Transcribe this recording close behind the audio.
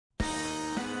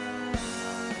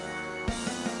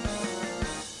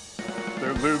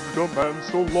There lived a man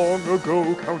so long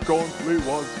ago, Count Gauntly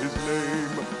was his name.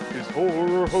 His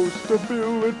horror host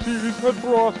abilities had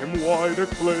brought him wide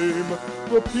acclaim.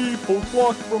 The people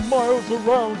flocked from miles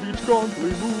around each Gauntly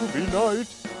movie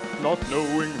night, not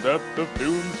knowing that the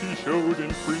films he showed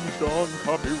infringed on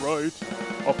copyright.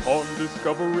 Upon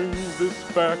discovering this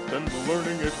fact and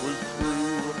learning it was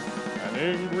true, an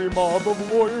angry mob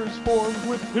of lawyers formed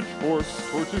with pitchforks,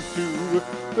 torches too.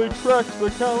 They tracked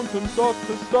the Count and sought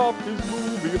to stop his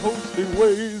movie hosting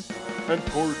ways, and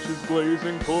torches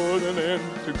blazing put an end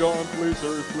to Gauntly's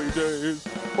earthly days.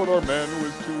 But our man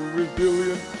was too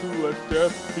resilient to let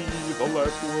death be the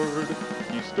last word.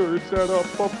 He stirred, sat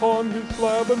up upon his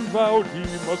slab, and vowed he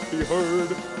must be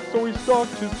heard. So he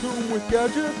stocked his tomb with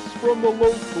gadgets from the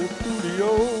local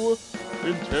studio,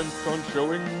 intent on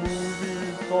showing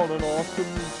movies on an awesome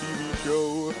TV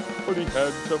show. But he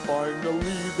had to find a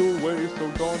legal way, so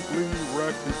Gauntly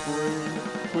racked his brain.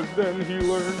 'Twas then he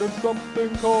learned of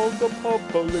something called the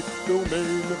public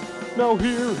domain. Now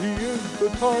here he is, the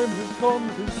time has come,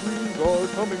 his dreams are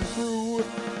coming true.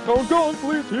 Count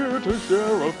Gauntly's here to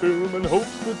share a film in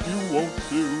hopes that you won't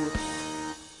sue.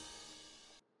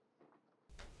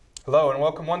 Hello and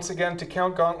welcome once again to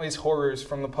Count Gauntly's Horrors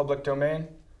from the Public Domain.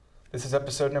 This is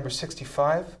episode number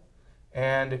 65,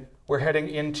 and we're heading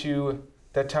into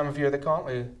that time of year that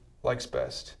Gauntly likes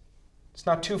best. It's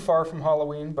not too far from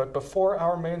Halloween, but before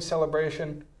our main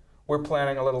celebration, we're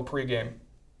planning a little pregame.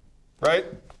 Right?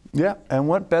 Yeah, and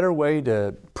what better way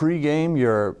to pregame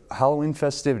your Halloween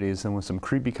festivities than with some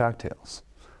creepy cocktails?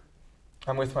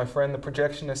 I'm with my friend, the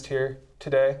projectionist, here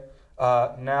today,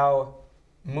 now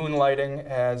moonlighting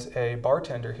as a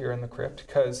bartender here in the Crypt,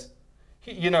 because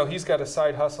he's got a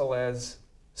side hustle as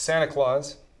Santa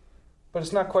Claus, but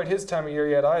it's not quite his time of year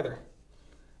yet either.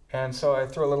 And so I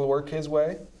throw a little work his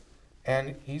way,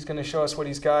 and he's going to show us what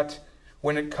he's got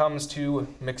when it comes to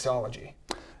mixology.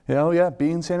 Yeah,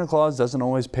 being Santa Claus doesn't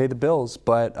always pay the bills,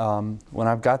 but when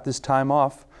I've got this time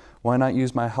off, why not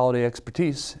use my holiday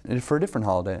expertise for a different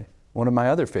holiday? One of my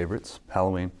other favorites,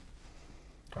 Halloween.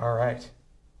 All right.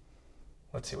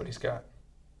 Let's see what he's got.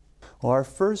 Well, our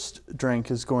first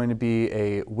drink is going to be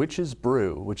a witch's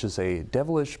brew, which is a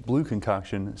devilish blue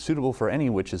concoction suitable for any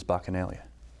witch's bacchanalia.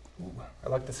 Ooh, I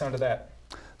like the sound of that.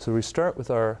 So we start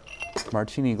with our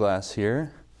martini glass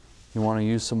here. You want to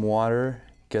use some water,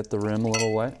 get the rim a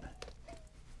little wet,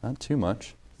 not too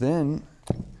much. Then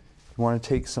you want to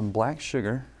take some black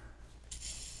sugar,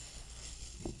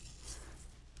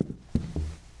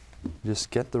 just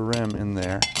get the rim in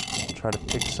there, try to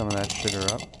pick some of that sugar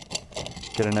up,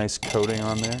 get a nice coating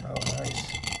on there. Oh, nice.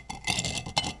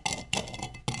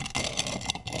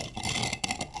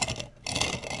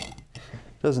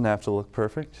 Doesn't have to look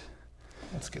perfect.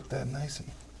 Let's get that nice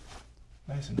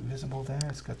and visible there.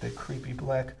 It's got that creepy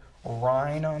black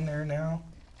rind on there now.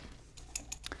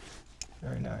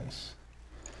 Very nice.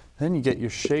 Then you get your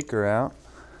shaker out,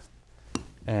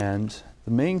 and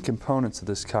the main components of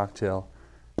this cocktail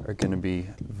are going to be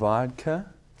vodka,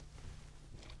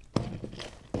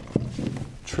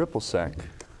 triple sec,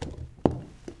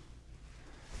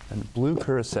 and blue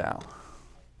curacao.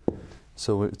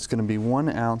 So it's going to be 1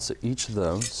 ounce of each of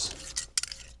those.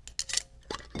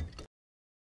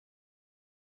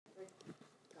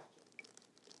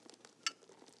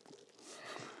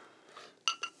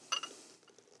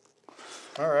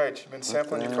 All right, you've been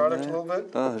sampling your product a little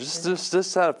bit?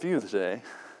 Just had a few today.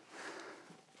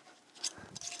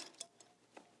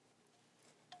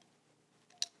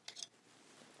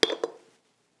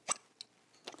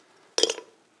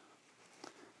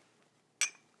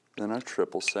 Then our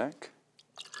triple sec.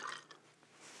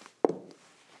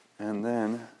 And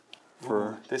then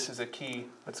for this is a key.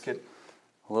 Let's get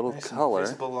a little nice color,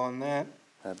 visible on that.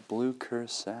 That blue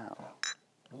curacao.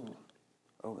 Ooh.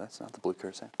 Oh, that's not the blue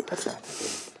curacao. That's not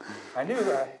it. I knew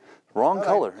that. Wrong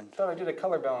color. I thought I did a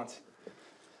color balance.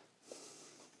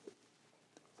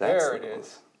 That's there it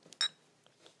is.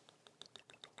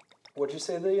 What'd you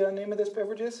say the name of this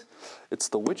beverage is? It's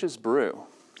the witch's brew.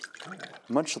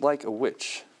 Much like a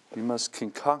witch, we must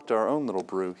concoct our own little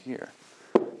brew here.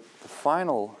 The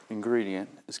final ingredient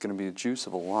is going to be the juice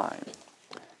of a lime.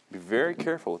 Be very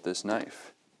careful with this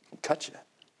knife. It can cut you.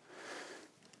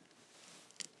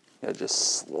 You gotta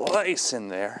just slice in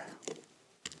there.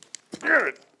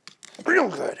 Good. Real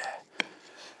good.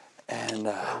 And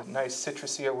nice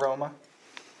citrusy aroma.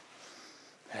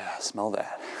 yeah, smell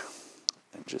that.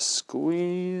 And just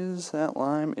squeeze that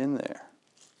lime in there.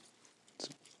 It's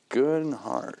good and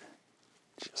hard.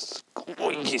 Just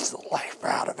squeeze the life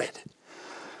out of it.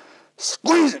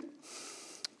 Squeeze it.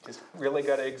 Just really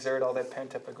got to exert all that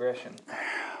pent-up aggression,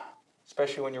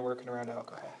 especially when you're working around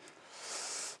alcohol.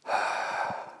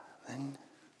 Then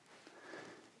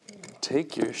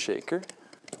take your shaker.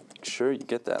 Make sure you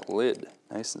get that lid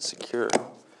nice and secure.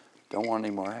 Don't want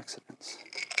any more accidents.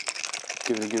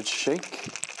 Give it a good shake.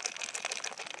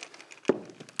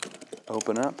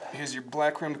 Open up. Here's your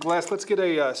black rimmed glass. Let's get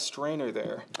a strainer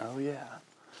there. Oh yeah.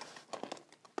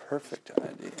 Perfect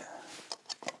idea.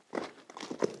 You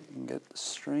can get the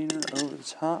strainer over the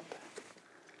top.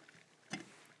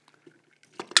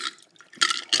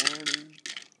 Pour it in.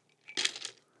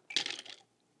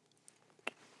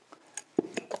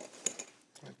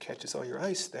 That catches all your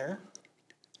ice there.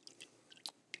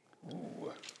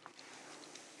 Ooh.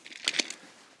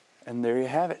 And there you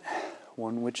have it.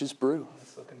 One witch's brew.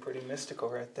 It's looking pretty mystical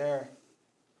right there.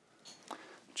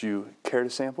 Do you care to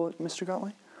sample it, Mr.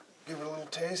 Gauntly? Give it a little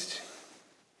taste.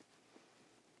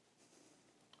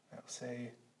 I'll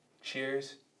say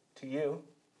cheers to you.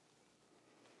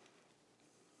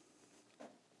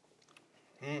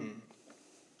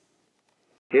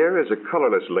 Here is a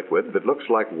colorless liquid that looks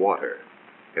like water.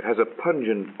 It has a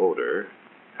pungent odor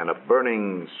and a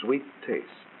burning, sweet taste.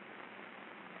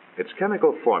 Its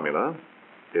chemical formula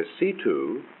is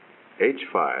C2H5OH.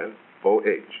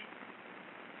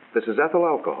 This is ethyl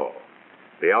alcohol,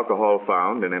 the alcohol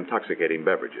found in intoxicating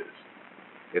beverages.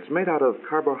 It's made out of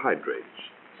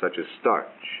carbohydrates, such as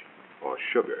starch or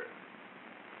sugar.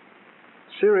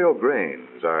 Cereal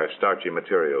grains are starchy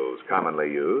materials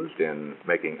commonly used in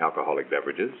making alcoholic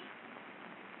beverages.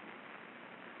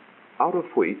 Out of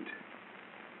wheat,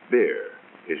 beer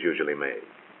is usually made.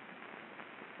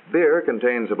 Beer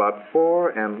contains about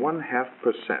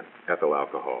 4.5% ethyl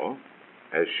alcohol,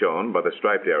 as shown by the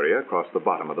striped area across the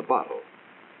bottom of the bottle.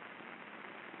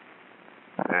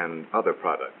 And other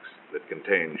products that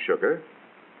contain sugar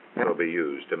will be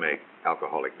used to make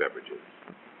alcoholic beverages.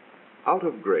 Out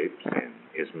of grapes, wine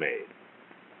is made.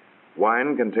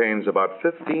 Wine contains about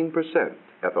 15%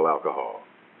 ethyl alcohol.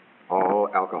 All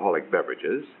alcoholic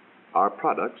beverages are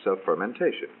products of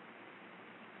fermentation.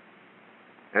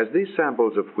 As these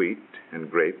samples of wheat and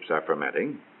grapes are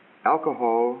fermenting,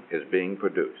 alcohol is being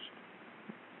produced.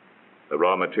 The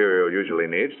raw material usually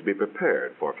needs to be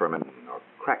prepared for fermenting or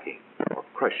cracking or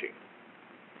crushing.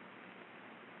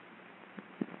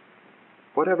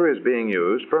 Whatever is being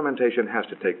used, fermentation has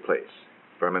to take place.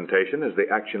 Fermentation is the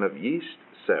action of yeast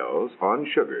cells on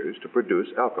sugars to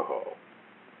produce alcohol.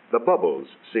 The bubbles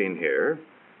seen here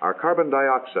are carbon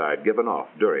dioxide given off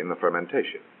during the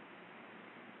fermentation.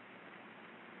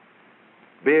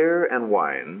 Beer and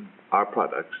wine are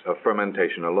products of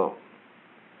fermentation alone.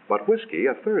 But whiskey,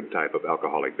 a third type of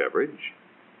alcoholic beverage,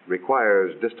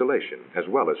 requires distillation as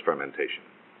well as fermentation.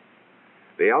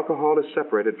 The alcohol is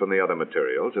separated from the other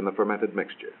materials in the fermented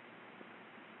mixture.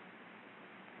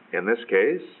 In this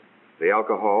case, the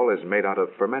alcohol is made out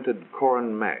of fermented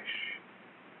corn mash.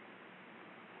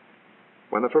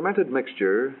 When the fermented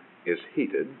mixture is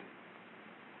heated,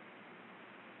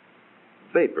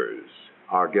 vapors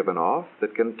are given off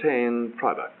that contain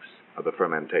products of the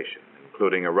fermentation,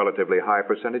 including a relatively high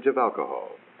percentage of alcohol.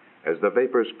 As the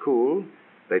vapors cool,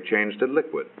 they change to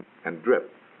liquid and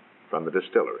drip from the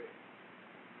distillery.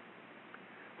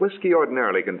 Whiskey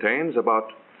ordinarily contains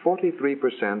about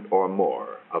 43% or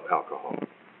more of alcohol.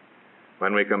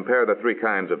 When we compare the three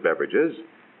kinds of beverages,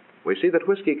 we see that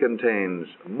whiskey contains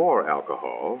more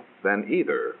alcohol than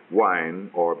either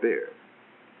wine or beer.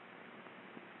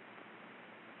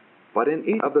 But in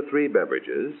each of the three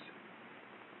beverages,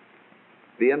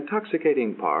 the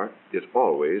intoxicating part is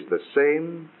always the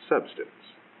same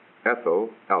substance, ethyl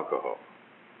alcohol.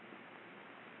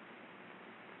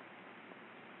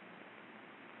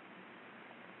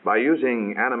 By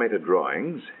using animated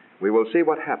drawings, we will see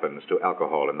what happens to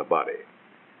alcohol in the body.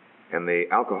 In the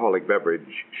alcoholic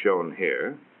beverage shown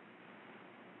here,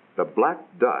 the black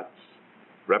dots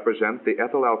represent the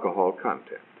ethyl alcohol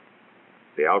content.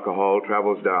 The alcohol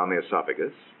travels down the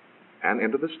esophagus and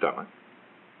into the stomach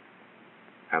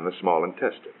and the small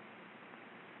intestine.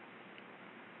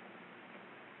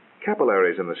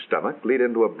 Capillaries in the stomach lead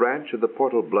into a branch of the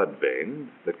portal blood vein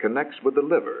that connects with the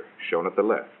liver, shown at the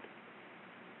left.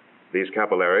 These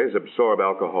capillaries absorb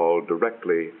alcohol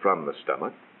directly from the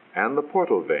stomach, and the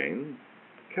portal vein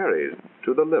carries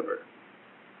to the liver.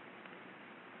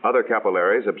 Other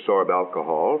capillaries absorb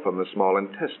alcohol from the small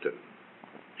intestine,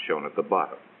 shown at the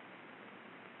bottom.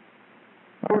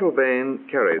 The portal vein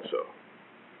carries so.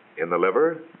 In the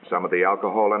liver, some of the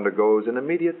alcohol undergoes an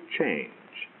immediate change.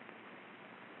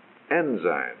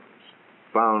 Enzymes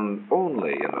found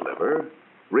only in the liver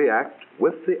react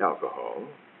with the alcohol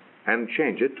and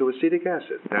change it to acetic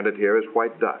acid, presented here as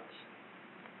white dots.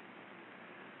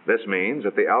 This means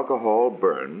that the alcohol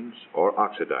burns or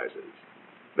oxidizes.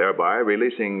 thereby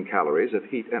releasing calories of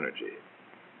heat energy.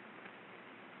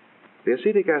 The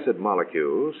acetic acid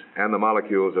molecules and the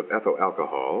molecules of ethyl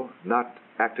alcohol, not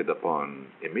acted upon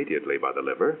immediately by the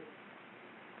liver,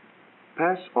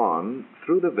 pass on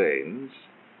through the veins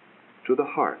to the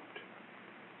heart,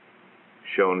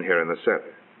 shown here in the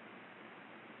center.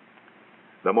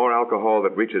 The more alcohol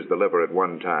that reaches the liver at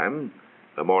one time,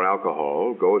 the more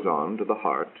alcohol goes on to the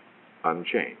heart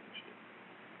unchanged.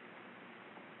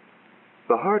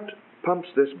 The heart pumps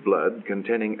this blood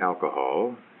containing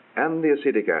alcohol and the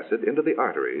acetic acid into the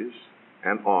arteries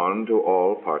and on to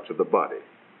all parts of the body.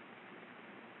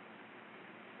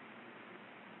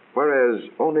 Whereas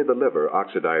only the liver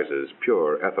oxidizes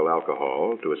pure ethyl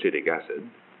alcohol to acetic acid,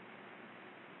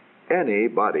 any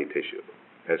body tissue,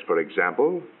 as for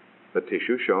example the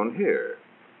tissue shown here,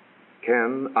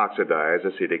 can oxidize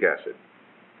acetic acid.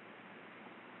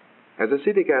 As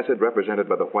acetic acid, represented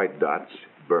by the white dots,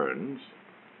 burns,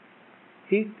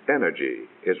 heat energy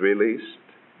is released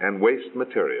and waste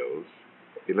materials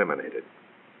eliminated.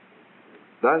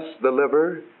 Thus, the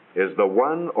liver is the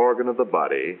one organ of the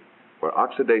body where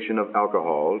oxidation of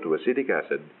alcohol to acetic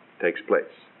acid takes place.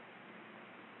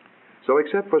 So,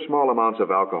 except for small amounts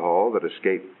of alcohol that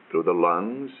escape through the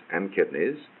lungs and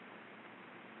kidneys,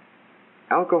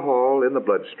 alcohol in the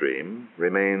bloodstream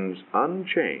remains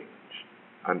unchanged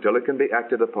until it can be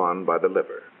acted upon by the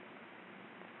liver.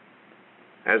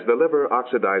 As the liver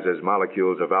oxidizes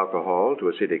molecules of alcohol to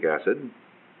acetic acid,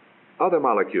 other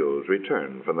molecules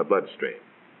return from the bloodstream.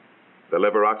 The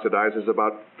liver oxidizes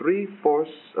about 3/4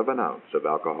 of an ounce of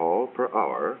alcohol per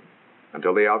hour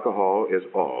until the alcohol is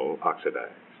all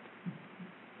oxidized.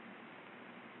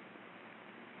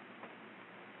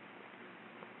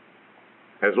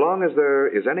 As long as there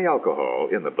is any alcohol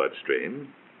in the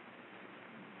bloodstream,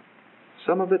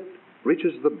 some of it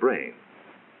reaches the brain.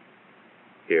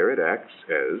 Here it acts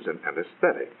as an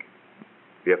anesthetic.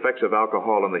 The effects of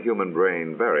alcohol on the human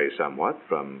brain vary somewhat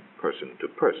from person to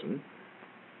person,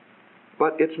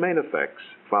 but its main effects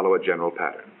follow a general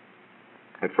pattern.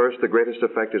 At first, the greatest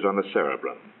effect is on the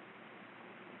cerebrum,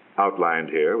 outlined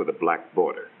here with a black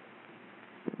border.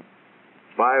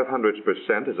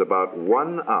 0.05% is about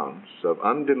 1 ounce of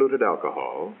undiluted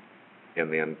alcohol in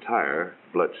the entire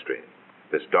bloodstream.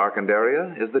 This darkened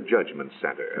area is the judgment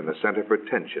center and the center for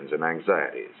tensions and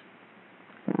anxieties.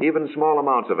 Even small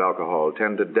amounts of alcohol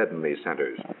tend to deaden these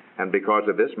centers, and because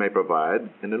of this may provide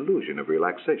an illusion of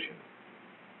relaxation.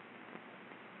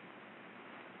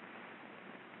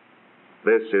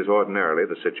 This is ordinarily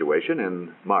the situation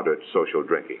in moderate social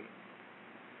drinking.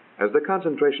 As the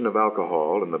concentration of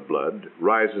alcohol in the blood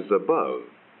rises above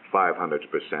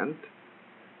 0.05%,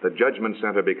 the judgment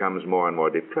center becomes more and more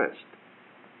depressed.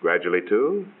 Gradually,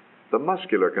 too, the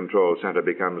muscular control center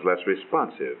becomes less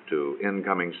responsive to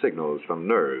incoming signals from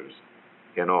nerves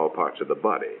in all parts of the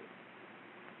body.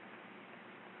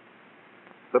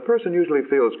 The person usually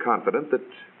feels confident that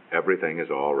everything is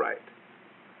all right.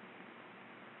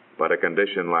 But a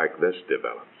condition like this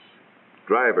develops.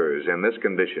 Drivers in this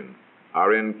condition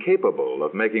are incapable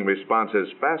of making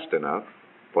responses fast enough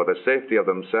for the safety of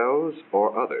themselves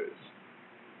or others.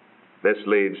 This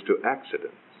leads to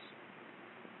accidents.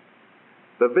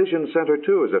 The vision center,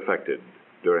 too, is affected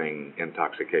during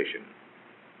intoxication.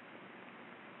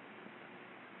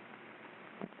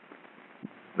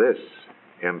 This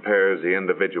impairs the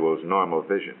individual's normal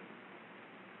vision.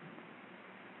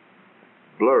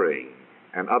 Blurring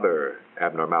and other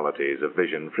abnormalities of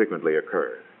vision frequently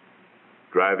occur.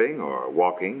 Driving or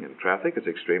walking in traffic is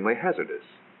extremely hazardous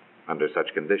under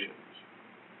such conditions.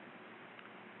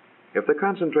 If the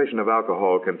concentration of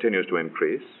alcohol continues to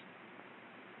increase,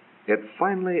 it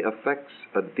finally affects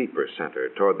a deeper center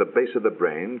toward the base of the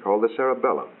brain called the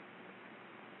cerebellum.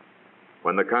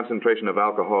 When the concentration of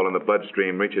alcohol in the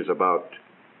bloodstream reaches about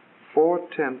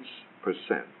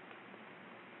 0.4%,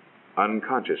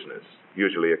 unconsciousness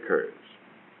usually occurs.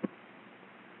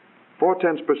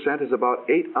 0.4% is about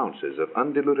 8 ounces of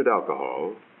undiluted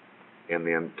alcohol in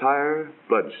the entire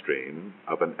bloodstream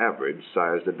of an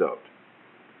average-sized adult.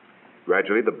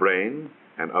 Gradually, the brain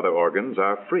and other organs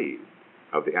are freed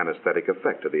of the anesthetic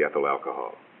effect of the ethyl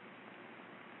alcohol.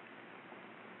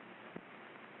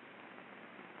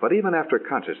 But even after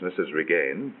consciousness is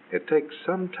regained, it takes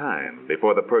some time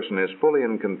before the person is fully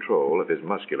in control of his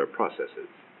muscular processes.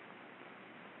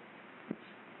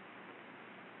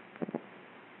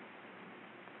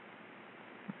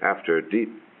 After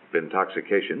deep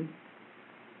intoxication,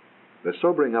 the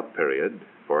sobering up period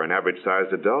for an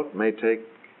average-sized adult may take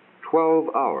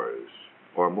 12 hours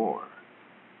or more.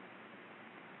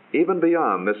 Even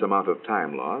beyond this amount of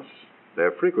time loss,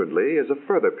 there frequently is a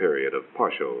further period of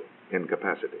partial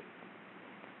incapacity.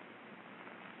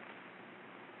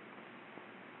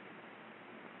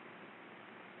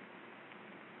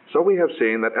 So we have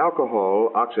seen that alcohol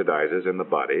oxidizes in the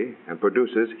body and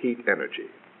produces heat energy.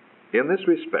 In this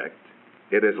respect,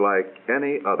 it is like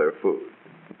any other food.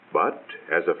 But,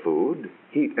 as a food,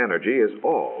 heat energy is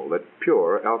all that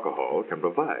pure alcohol can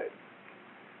provide.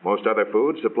 Most other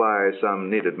foods supply some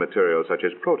needed materials such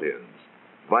as proteins,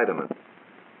 vitamins.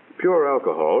 Pure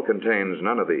alcohol contains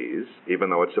none of these, even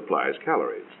though it supplies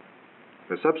calories.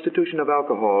 The substitution of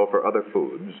alcohol for other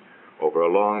foods over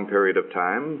a long period of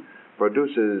time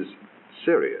produces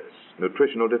serious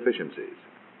nutritional deficiencies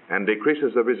and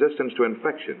decreases the resistance to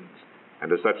infections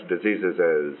and to such diseases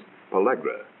as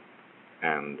pellagra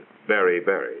and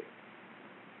beriberi.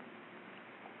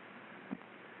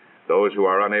 Those who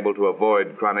are unable to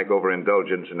avoid chronic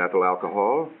overindulgence in ethyl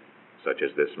alcohol, such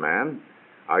as this man,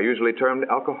 are usually termed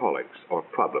alcoholics or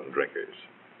problem drinkers.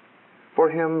 For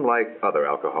him, like other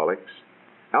alcoholics,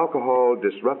 alcohol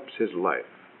disrupts his life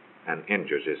and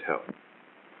injures his health.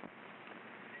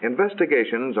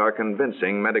 Investigations are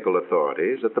convincing medical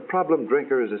authorities that the problem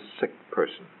drinker is a sick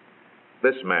person.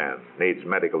 This man needs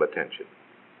medical attention.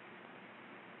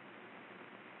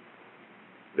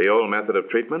 The old method of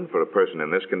treatment for a person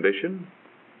in this condition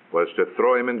was to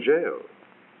throw him in jail.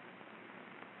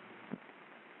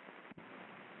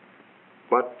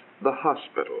 But the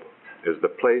hospital is the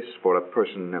place for a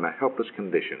person in a helpless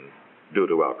condition due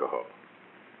to alcohol.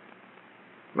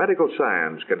 Medical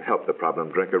science can help the problem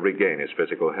drinker regain his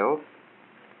physical health.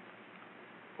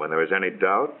 When there is any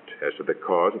doubt as to the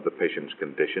cause of the patient's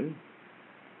condition,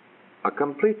 a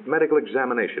complete medical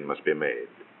examination must be made.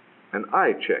 An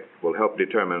eye check will help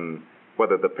determine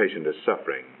whether the patient is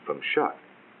suffering from shock.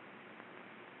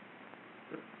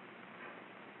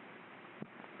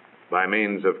 By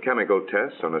means of chemical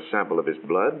tests on a sample of his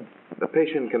blood, the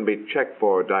patient can be checked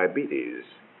for diabetes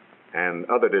and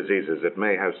other diseases that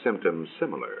may have symptoms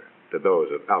similar to those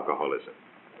of alcoholism.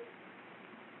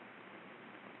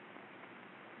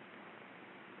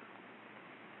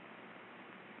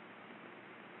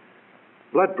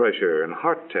 Blood pressure and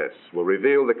heart tests will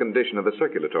reveal the condition of the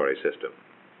circulatory system.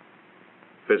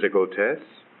 Physical tests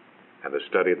and a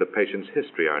study of the patient's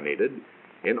history are needed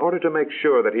in order to make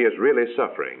sure that he is really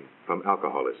suffering from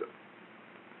alcoholism.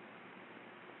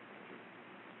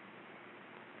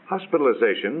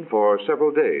 Hospitalization for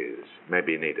several days may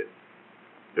be needed.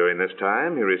 During this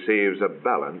time, he receives a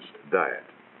balanced diet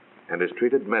and is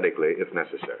treated medically if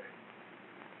necessary.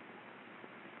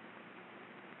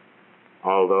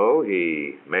 Although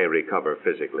he may recover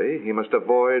physically, he must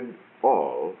avoid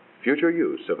all future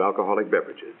use of alcoholic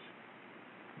beverages.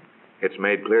 It's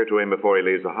made clear to him before he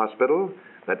leaves the hospital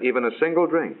that even a single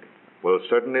drink will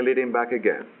certainly lead him back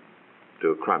again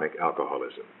to chronic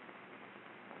alcoholism.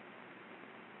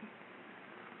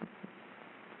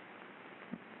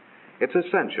 It's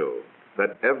essential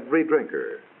that every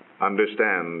drinker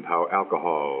understand how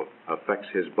alcohol affects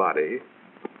his body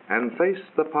and face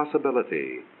the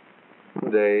possibility of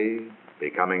one day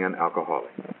becoming an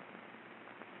alcoholic.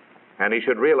 And he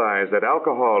should realize that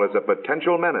alcohol is a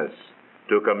potential menace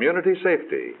to community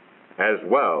safety as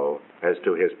well as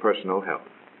to his personal health.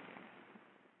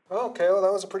 Okay, well,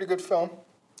 that was a pretty good film.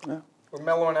 Yeah. We're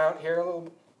mellowing out here a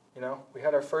little. We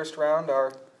had our first round,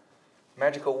 our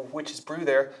magical witch's brew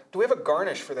there. Do we have a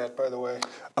garnish for that, by the way?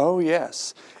 Oh,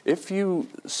 yes. If you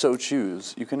so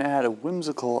choose, you can add a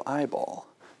whimsical eyeball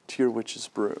to your witch's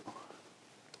brew.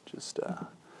 Just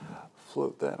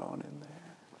float that on in there.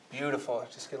 Beautiful.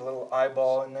 Just get a little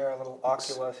eyeball in there, a little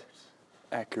oculus.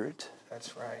 Accurate.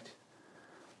 That's right.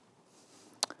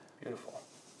 Beautiful.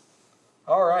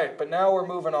 All right, but now we're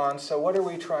moving on. So what are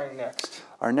we trying next?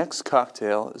 Our next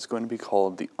cocktail is going to be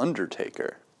called the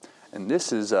Undertaker. And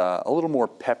this is a little more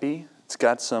peppy. It's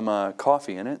got some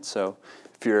coffee in it, so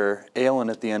if you're ailing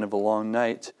at the end of a long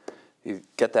night, you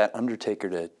get that Undertaker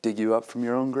to dig you up from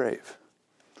your own grave.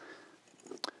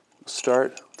 We'll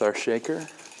start with our shaker.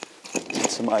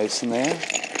 Get some ice in there.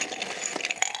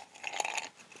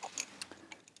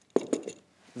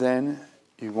 Then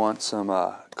you want some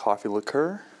coffee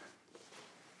liqueur.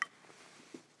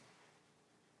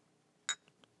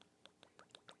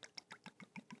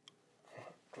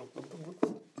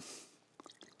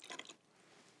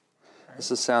 This is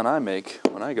the sound I make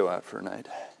when I go out for a night.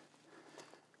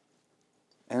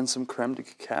 And some creme de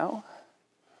cacao.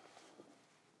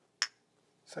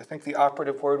 So I think the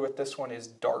operative word with this one is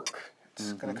dark.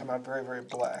 It's going to come out very, very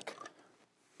black.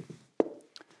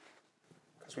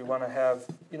 Because we want to have,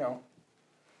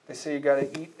 they say you got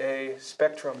to eat a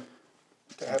spectrum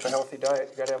to have a healthy diet.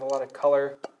 You got to have a lot of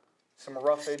color, some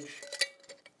roughage,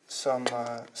 some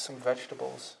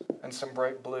vegetables and some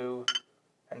bright blue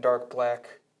and dark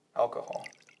black alcohol.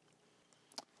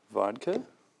 Vodka?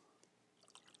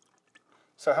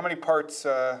 So how many parts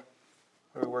are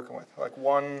we working with? Like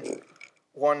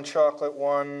one chocolate,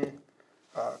 one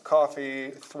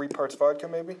coffee, 3 parts vodka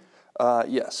maybe?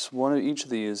 Yes, 1 of each of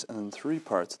these and then 3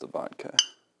 parts of the vodka.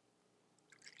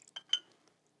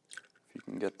 If you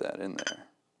can get that in there.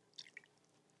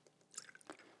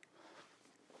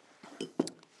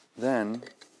 Then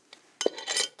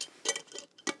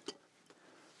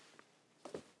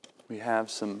we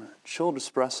have some chilled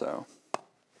espresso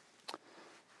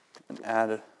and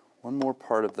add 1 more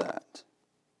part of that.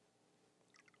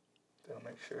 That'll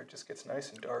make sure it just gets nice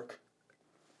and dark.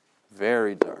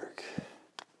 Very dark.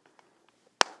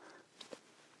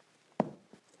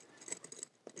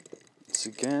 Once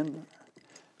again,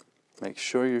 make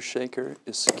sure your shaker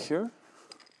is secure.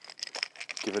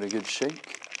 Give it a good shake.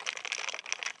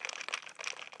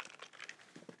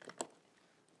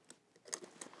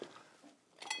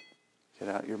 Get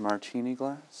out your martini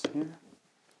glass here.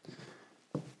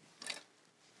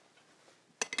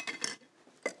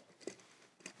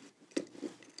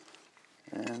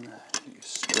 And you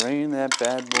strain that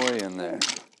bad boy in there.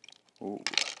 Ooh.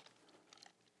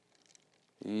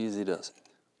 Easy does it.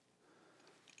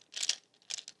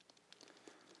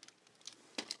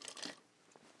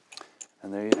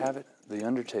 And there you have it, The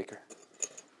Undertaker.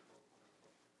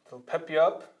 It'll pep you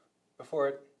up before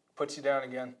it puts you down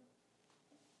again.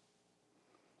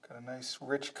 Got a nice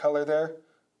rich color there.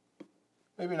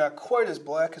 Maybe not quite as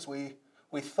black as we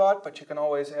thought, but you can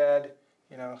always add,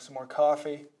 some more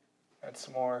coffee, add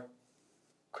some more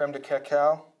creme de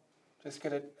cacao. Just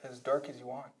get it as dark as you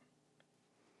want.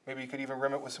 Maybe you could even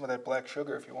rim it with some of that black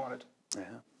sugar if you wanted.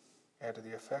 Yeah. Add to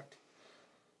the effect.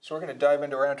 So we're going to dive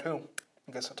into round 2.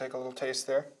 I guess I'll take a little taste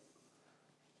there.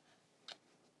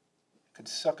 Could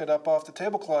suck it up off the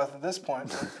tablecloth at this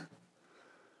point.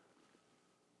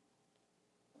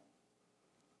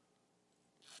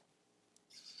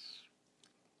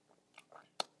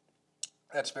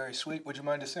 That's very sweet. Would you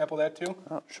mind to sample that too?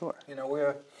 Oh, sure. We're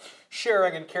a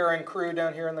sharing and caring crew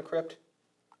down here in the crypt.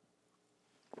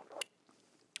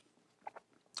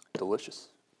 Delicious.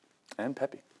 And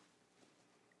peppy.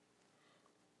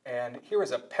 And here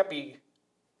is a peppy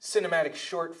cinematic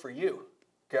short for you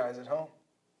guys at home.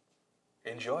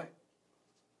 Enjoy.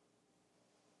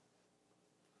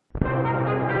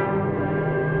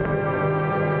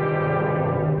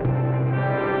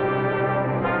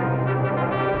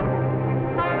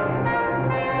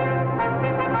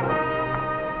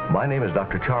 My name is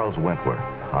Dr. Charles Wentworth.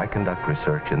 I conduct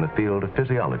research in the field of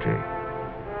physiology.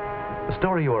 The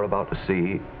story you are about to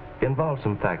see involves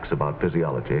some facts about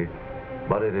physiology,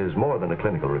 but it is more than a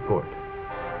clinical report.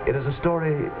 It is a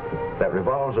story that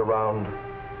revolves around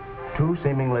 2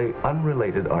 seemingly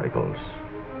unrelated articles: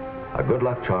 a good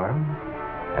luck charm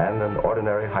and an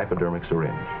ordinary hypodermic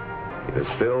syringe. It is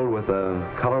filled with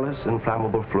a colorless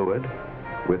inflammable fluid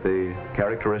with a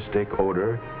characteristic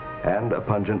odor and a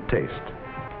pungent taste.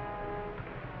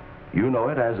 You know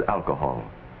it as alcohol.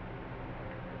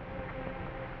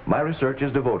 My research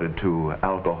is devoted to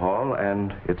alcohol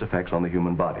and its effects on the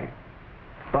human body.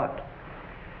 But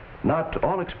not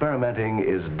all experimenting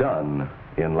is done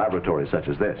in laboratories such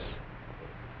as this.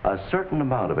 A certain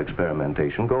amount of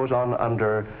experimentation goes on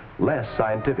under less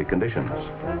scientific conditions.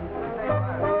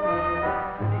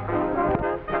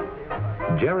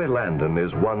 Jerry Landon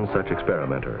is one such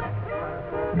experimenter.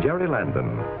 Jerry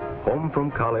Landon, home from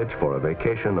college for a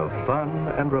vacation of fun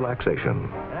and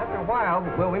relaxation. After a while,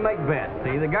 we make bets.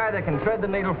 See, the guy that can thread the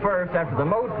needle first after the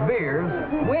most beers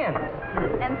wins.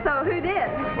 And so who did?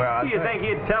 Well, Do you think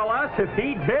he'd tell us if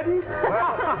he didn't?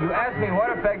 Well, you asked me what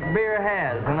effect beer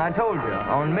has, and I told you.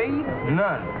 On me,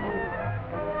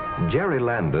 none. Jerry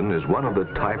Landon is one of the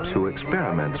types who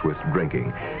experiments with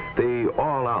drinking, the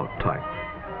all-out type.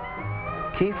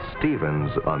 Keith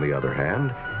Stevens, on the other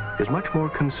hand, is much more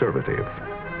conservative.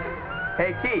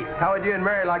 Hey, Keith, how would you and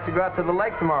Mary like to go out to the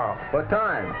lake tomorrow? What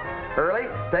time? Early?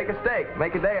 Take a steak.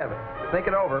 Make a day of it. Think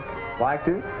it over. Like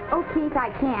to? Oh, Keith, I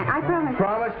can't. I promise.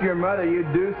 Promised your mother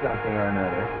you'd do something or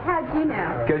another. How'd you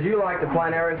know? Because you like to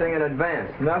plan everything in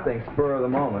advance. Nothing spur of the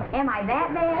moment. Am I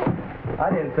that bad? I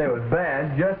didn't say it was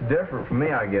bad, just different from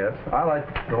me, I guess. I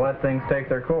like to let things take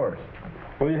their course.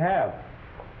 What do you have?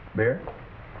 Beer?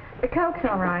 The Coke's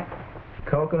all right.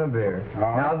 Coke and a beer.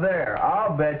 Now there,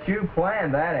 I'll bet you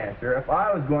planned that answer. If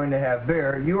I was going to have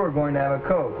beer, you were going to have a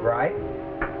Coke, right?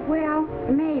 Well,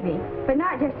 maybe, but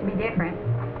not just to be different.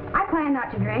 I plan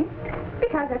not to drink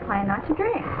because I plan not to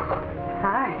drink.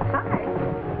 Hi.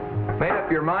 Hi. Made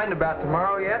up your mind about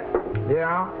tomorrow yet?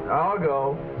 Yeah, I'll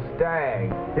go.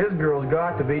 Stag. His girl's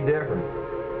got to be different.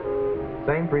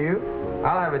 Same for you?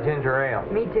 I'll have a ginger ale.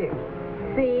 Me too.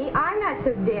 See, I'm not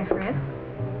so different.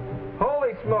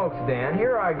 Holy smokes, Dan.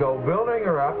 Here I go building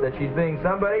her up that she's being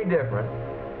somebody different.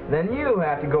 Then you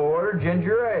have to go order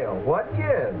ginger ale. What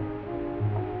gives?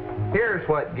 Here's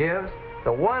what gives.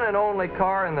 The one and only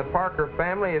car in the Parker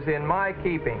family is in my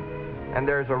keeping. And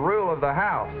there's a rule of the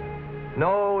house.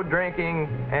 No drinking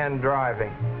and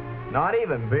driving. Not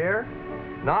even beer?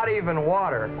 Not even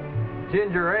water.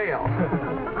 Ginger ale.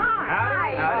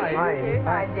 Hi.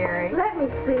 Hi, Jerry. Let me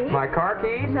see. My car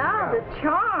keys? No, the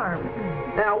charm.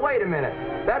 Now, wait a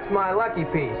minute. That's my lucky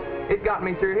piece. It got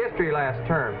me through history last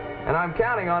term, and I'm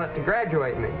counting on it to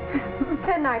graduate me.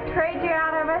 Couldn't I trade you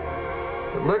out of it?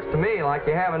 It looks to me like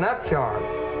you have enough charm.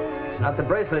 It's not the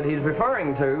bracelet he's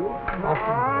referring to.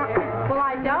 Well,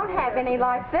 I don't have any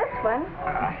like this one.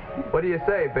 What do you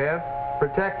say, Bev?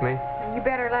 Protect me. You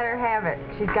better let her have it.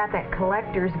 She's got that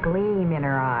collector's gleam in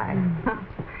her eye.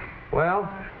 Well,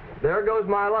 there goes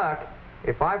my luck.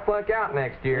 If I flunk out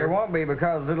next year... It won't be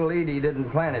because little Edie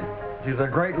didn't plan it. She's a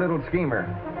great little schemer.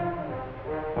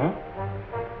 Huh?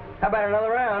 How about another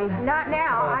round? Not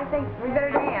now. I think we better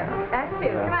dance. That's two.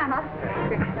 Come on,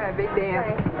 huh? Big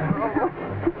dance.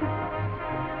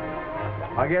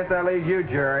 I guess that leaves you,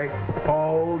 Jerry.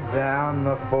 Hold down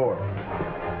the fort.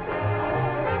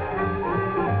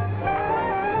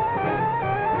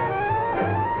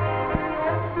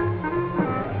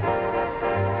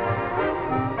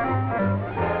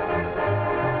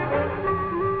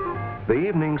 The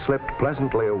evening slipped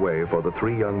pleasantly away for the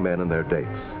three young men and their dates.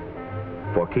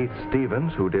 For Keith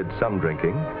Stevens, who did some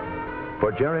drinking,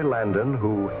 for Jerry Landon,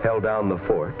 who held down the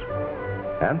fort,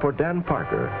 and for Dan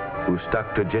Parker, who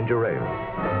stuck to ginger ale.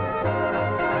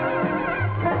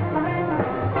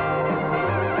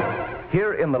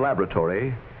 Here in the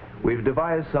laboratory, we've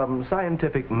devised some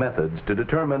scientific methods to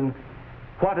determine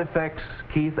what effects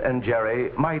Keith and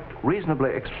Jerry might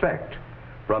reasonably expect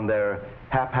from their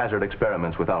haphazard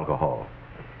experiments with alcohol.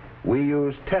 We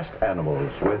use test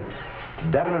animals with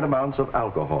definite amounts of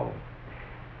alcohol.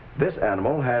 This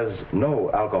animal has no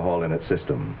alcohol in its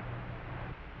system.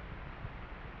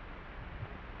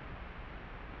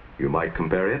 You might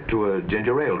compare it to a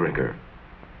ginger ale drinker.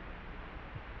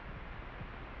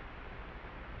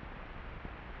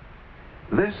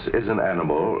 This is an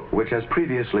animal which has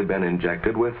previously been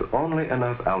injected with only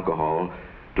enough alcohol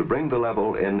to bring the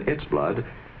level in its blood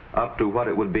up to what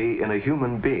it would be in a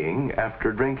human being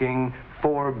after drinking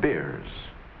 4 beers.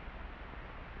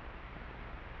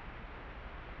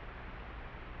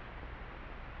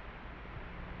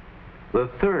 The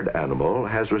third animal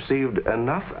has received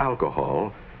enough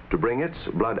alcohol to bring its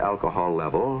blood alcohol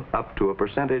level up to a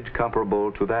percentage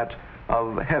comparable to that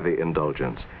of heavy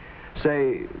indulgence.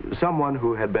 Say, someone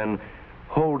who had been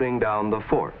holding down the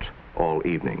fort all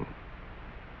evening.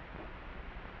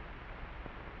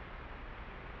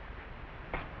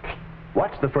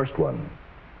 What's the first one?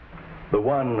 The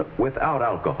one without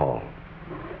alcohol.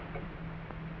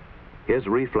 His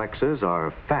reflexes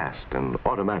are fast and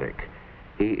automatic.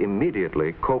 He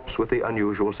immediately copes with the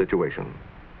unusual situation.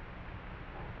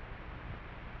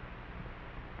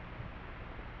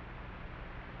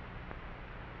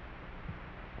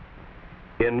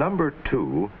 In number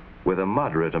 2, with a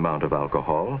moderate amount of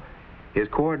alcohol, his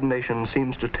coordination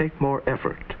seems to take more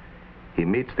effort. He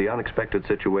meets the unexpected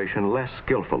situation less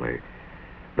skillfully.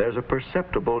 There's a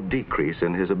perceptible decrease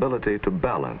in his ability to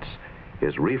balance.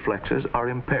 His reflexes are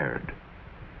impaired.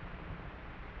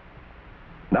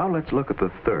 Now let's look at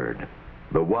the third,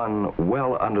 the one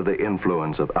well under the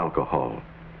influence of alcohol.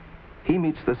 He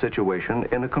meets the situation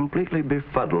in a completely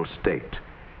befuddled state.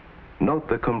 Note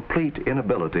the complete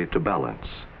inability to balance.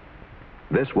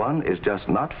 This one is just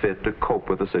not fit to cope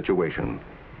with the situation.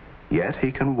 Yet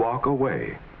he can walk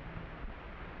away.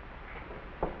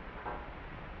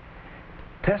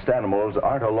 Test animals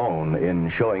aren't alone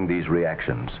in showing these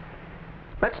reactions.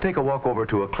 Let's take a walk over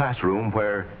to a classroom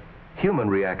where human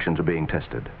reactions are being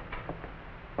tested.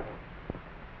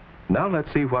 Now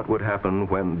let's see what would happen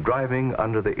when driving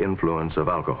under the influence of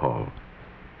alcohol.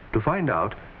 To find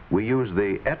out, we use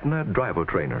the Aetna Driver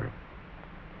Trainer.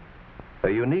 A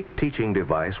unique teaching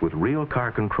device with real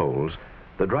car controls,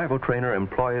 the Driver Trainer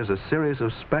employs a series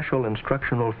of special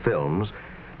instructional films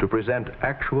to present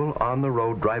actual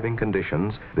on-the-road driving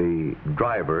conditions. The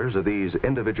drivers of these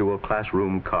individual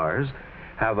classroom cars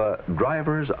have a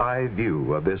driver's eye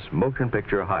view of this motion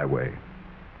picture highway.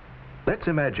 Let's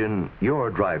imagine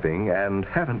you're driving and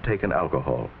haven't taken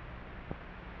alcohol.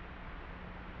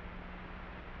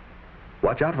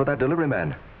 Watch out for that delivery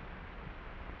man.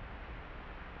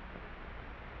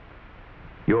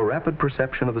 Your rapid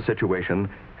perception of the situation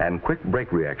and quick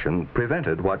brake reaction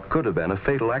prevented what could have been a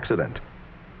fatal accident.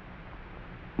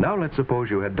 Now let's suppose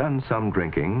you had done some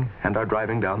drinking and are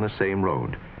driving down the same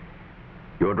road.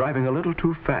 You're driving a little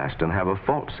too fast and have a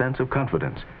false sense of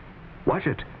confidence. Watch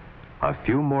it. A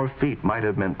few more feet might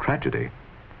have meant tragedy.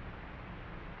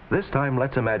 This time,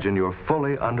 let's imagine you're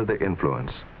fully under the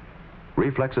influence.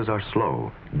 Reflexes are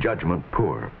slow, judgment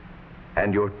poor,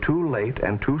 and you're too late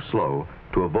and too slow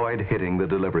to avoid hitting the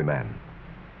delivery man.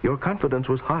 Your confidence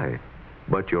was high,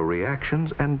 but your reactions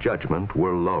and judgment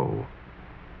were low.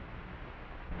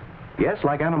 Yes,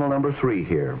 like animal number 3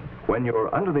 here. When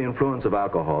you're under the influence of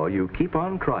alcohol, you keep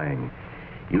on trying.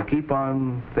 You keep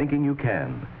on thinking you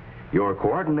can. Your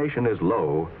coordination is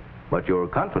low, but your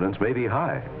confidence may be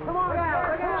high.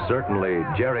 Certainly,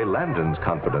 Jerry Landon's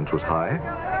confidence was high.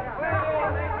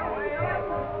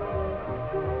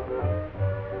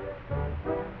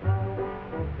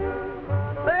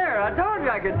 There, I told you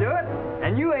I could do it,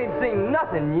 and you ain't seen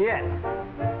nothing yet.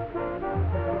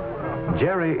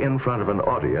 Jerry in front of an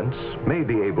audience may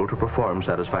be able to perform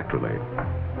satisfactorily,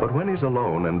 but when he's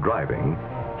alone and driving,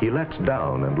 he lets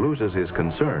down and loses his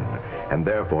concern, and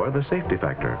therefore the safety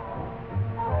factor.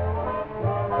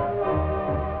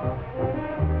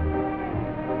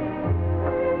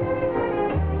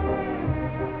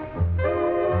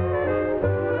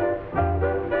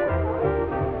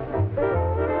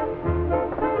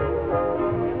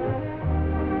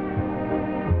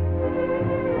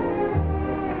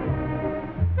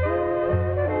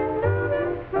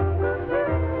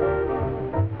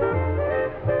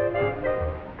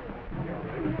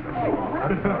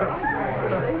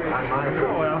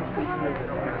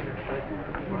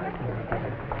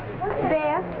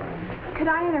 Could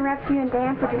I interrupt you and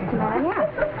Dan for just a minute?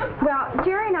 Yeah. Well,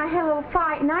 Jerry and I had a little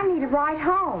fight, and I need a ride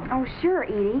home. Oh, sure,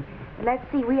 Edie. Let's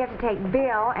see, we have to take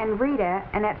Bill and Rita,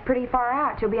 and that's pretty far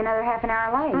out. You'll be another half an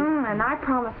hour late. And I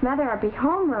promised Mother I'd be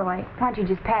home early. Why don't you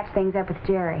just patch things up with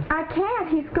Jerry? I can't.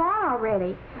 He's gone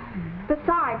already.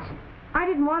 Besides, I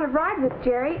didn't want to ride with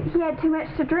Jerry. He had too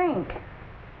much to drink.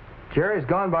 Jerry's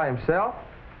gone by himself?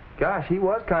 Gosh, he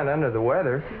was kind of under the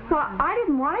weather. Well, I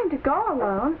didn't want him to go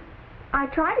alone. I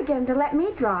tried to get him to let me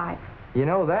drive. You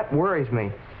know, that worries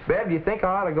me. Bev, do you think I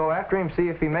ought to go after him, see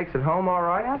if he makes it home all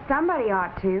right? Well, somebody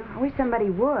ought to. I wish somebody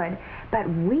would. But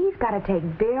we've got to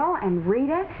take Bill and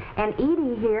Rita and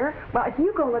Edie here. Well, if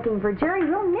you go looking for Jerry,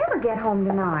 you'll never get home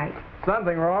tonight.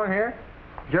 Something wrong here?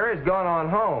 Jerry's gone on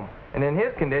home. And in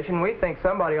his condition, we think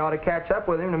somebody ought to catch up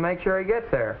with him to make sure he gets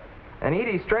there. And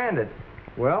Edie's stranded.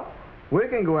 Well, we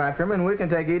can go after him, and we can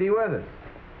take Edie with us.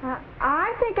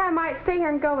 I think I might stay here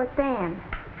and go with Dan.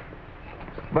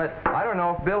 But I don't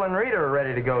know if Bill and Rita are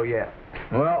ready to go yet.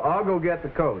 Well, I'll go get the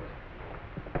coats.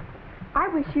 I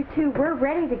wish you two were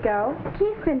ready to go.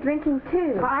 Keith's been drinking,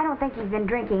 too. Well, I don't think he's been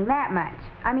drinking that much.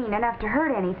 I mean, enough to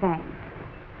hurt anything.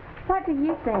 What do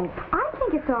you think? I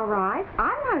think it's all right.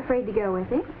 I'm not afraid to go with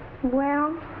him.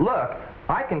 Well... Look,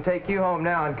 I can take you home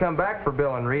now and come back for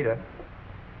Bill and Rita.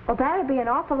 Well, that'd be an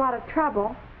awful lot of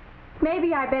trouble.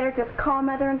 Maybe I better just call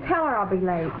Mother and tell her I'll be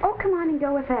late. Oh, come on and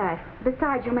go with us.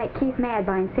 Besides, you'll make Keith mad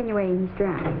by insinuating he's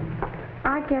drunk.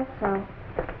 I guess so.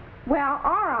 Well,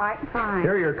 all right. Fine.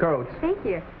 Here are your coats. Thank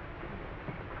you.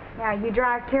 Now, you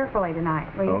drive carefully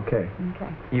tonight, will you? Okay. Okay.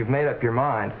 You've made up your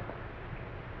mind.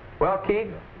 Well,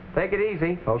 Keith, take it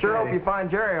easy. Okay. Sure hope you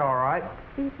find Jerry all right.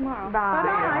 See you tomorrow. Bye.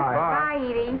 Bye-bye. Bye. Bye,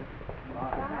 Edie.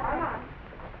 Bye.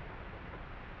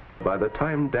 By the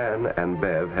time Dan and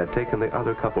Bev had taken the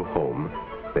other couple home,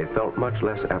 they felt much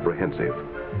less apprehensive.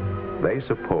 They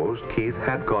supposed Keith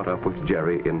had caught up with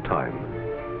Jerry in time.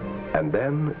 And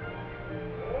then...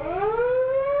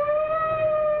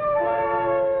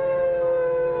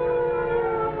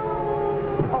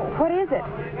 Oh, what is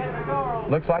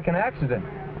it? Looks like an accident.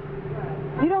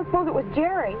 You don't suppose it was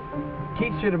Jerry?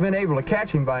 Keith should have been able to catch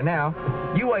him by now.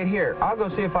 You wait here. I'll go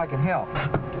see if I can help.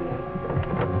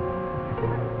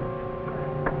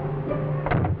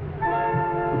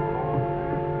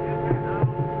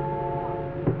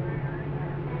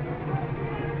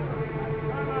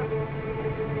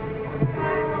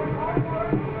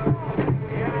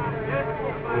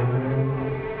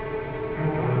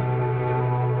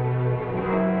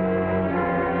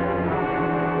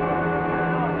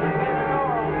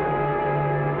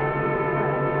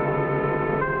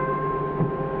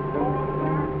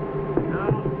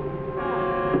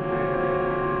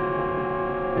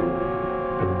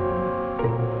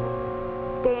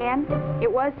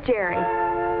 It was Jerry.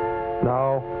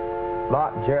 No,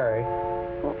 not Jerry.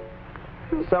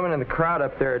 Someone in the crowd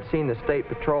up there had seen the state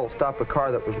patrol stop a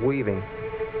car that was weaving.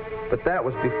 But that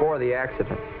was before the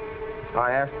accident.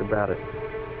 I asked about it.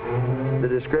 The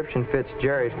description fits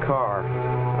Jerry's car.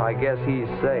 I guess he's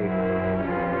safe.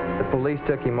 The police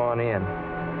took him on in.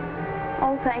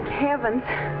 Oh, thank heavens.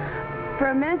 For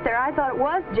a minute there, I thought it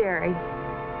was Jerry.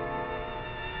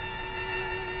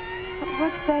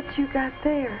 What's that you got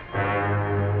there?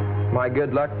 My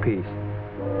good luck piece.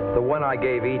 The one I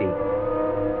gave Edie.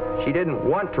 She didn't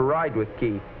want to ride with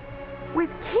Keith. With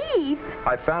Keith?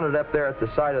 I found it up there at the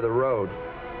side of the road.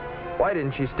 Why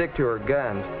didn't she stick to her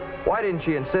guns? Why didn't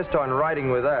she insist on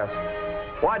riding with us?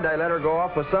 Why'd I let her go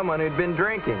off with someone who'd been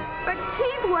drinking? But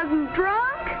Keith wasn't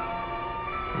drunk.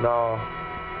 No,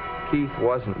 Keith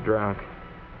wasn't drunk.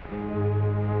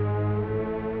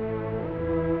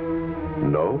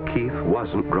 No, Keith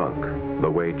wasn't drunk, the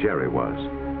way Jerry was.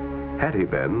 Had he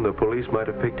been, the police might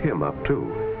have picked him up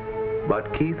too.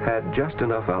 But Keith had just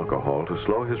enough alcohol to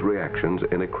slow his reactions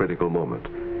in a critical moment.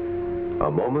 A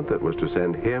moment that was to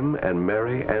send him and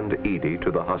Mary and Edie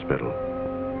to the hospital.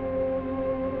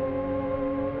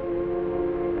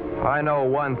 I know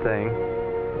one thing.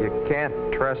 You can't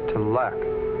trust to luck.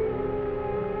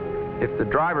 If the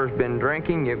driver's been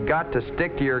drinking, you've got to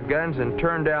stick to your guns and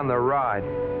turn down the ride.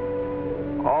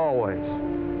 Always.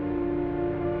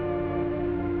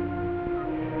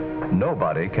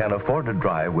 Nobody can afford to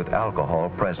drive with alcohol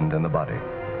present in the body.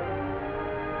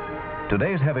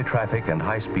 Today's heavy traffic and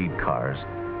high-speed cars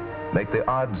make the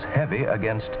odds heavy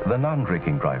against the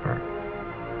non-drinking driver.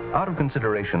 Out of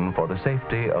consideration for the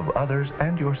safety of others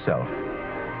and yourself,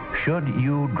 should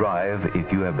you drive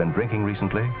if you have been drinking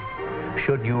recently?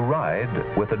 Should you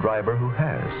ride with a driver who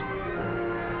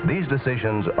has? These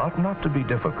decisions ought not to be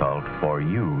difficult for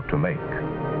you to make.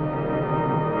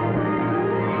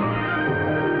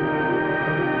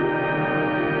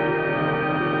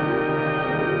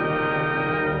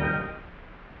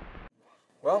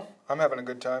 Well, I'm having a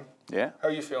good time. Yeah? How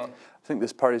are you feeling? I think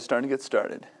this party's starting to get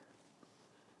started.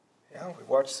 Yeah, we've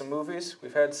watched some movies.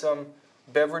 We've had some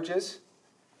beverages.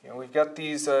 You know, we've got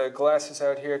these glasses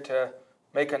out here to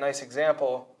make a nice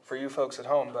example for you folks at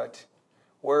home, but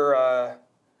we're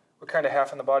kind of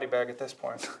half in the body bag at this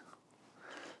point.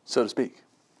 So to speak.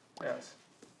 Yes.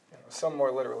 You know, some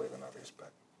more literally than others,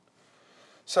 but.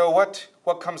 So what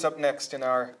comes up next in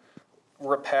our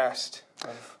repast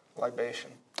of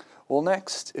libation? Well,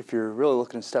 next, if you're really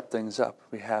looking to step things up,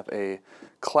 we have a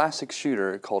classic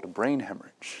shooter called brain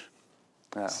hemorrhage.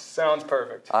 Now, sounds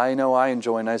perfect. I know I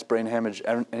enjoy a nice brain hemorrhage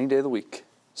any day of the week.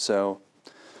 So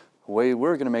the way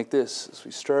we're going to make this is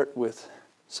we start with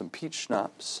some peach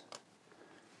schnapps.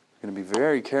 We're going to be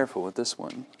very careful with this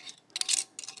one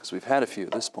because we've had a few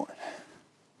at this point.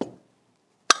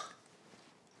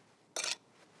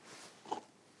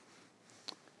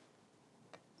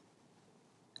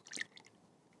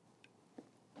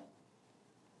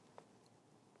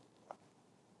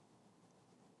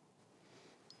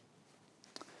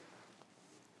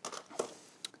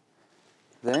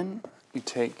 Then you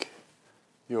take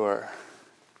your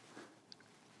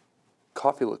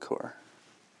coffee liqueur,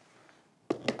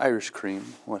 Irish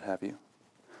cream, what have you.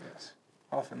 Yes,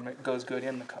 often it goes good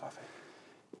in the coffee.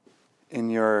 In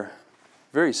your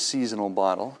very seasonal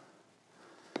bottle,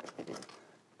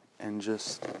 and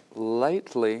just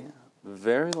lightly,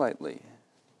 very lightly,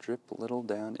 drip a little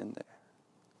down in there.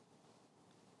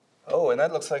 Oh, and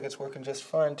that looks like it's working just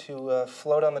fine to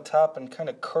float on the top and kind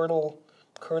of curdle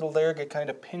there, get kind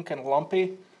of pink and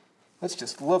lumpy. Let's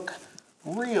just look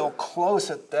real close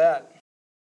at that.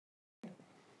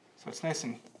 So it's nice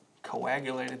and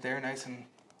coagulated there, nice and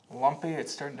lumpy.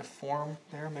 It's starting to form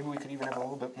there. Maybe we could even have a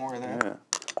little bit more of that. Yeah,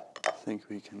 I think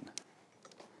we can.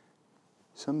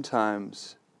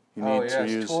 Sometimes you need to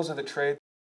use tools of the trade.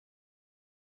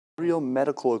 Real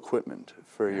medical equipment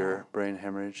for your brain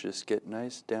hemorrhage. Just get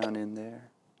nice down in there.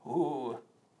 Ooh,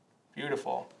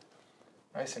 beautiful.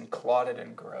 Nice and clotted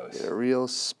and gross. Get a real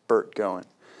spurt going.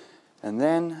 And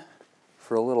then,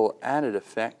 for a little added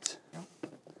effect,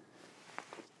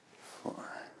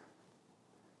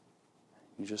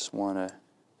 you just want to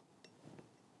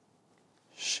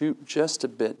shoot just a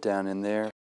bit down in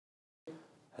there.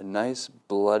 A nice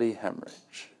bloody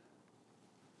hemorrhage.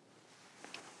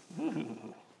 There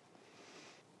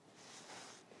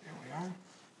we are.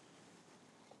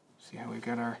 See how we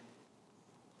got our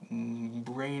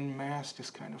brain mass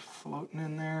just kind of floating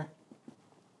in there.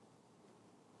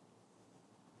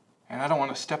 And I don't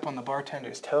want to step on the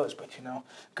bartender's toes, but you know,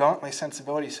 Gauntly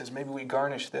Sensibility says maybe we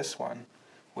garnish this one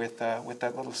with that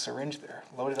little syringe there.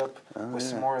 Load it up with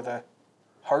some more of the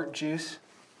heart juice.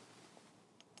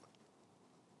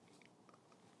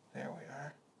 There we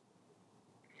are.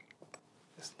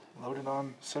 Just load it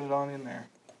on, set it on in there.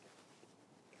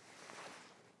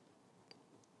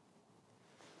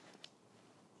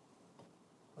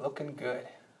 Looking good.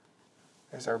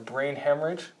 There's our brain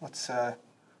hemorrhage. Let's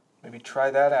maybe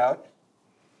try that out.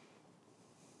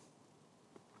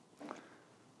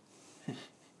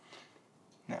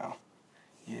 Now,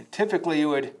 typically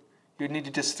you'd need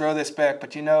to just throw this back,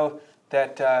 but you know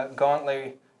that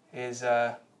Gauntly is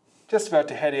just about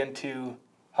to head into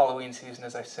Halloween season,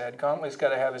 as I said. Gauntly's got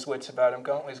to have his wits about him.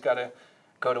 Gauntly's got to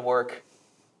go to work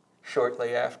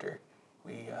shortly after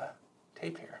we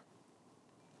tape here.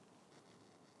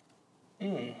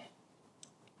 You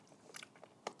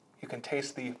can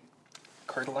taste the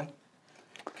curdling.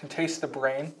 You can taste the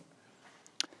brain.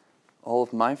 All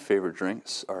of my favorite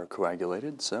drinks are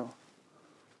coagulated, so.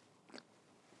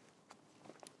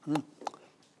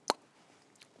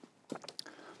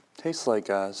 Tastes like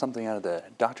something out of the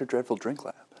Dr. Dreadful Drink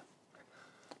Lab.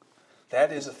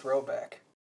 That is a throwback.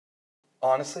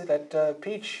 Honestly, that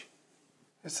peach,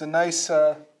 it's a nice,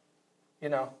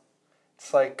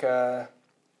 it's like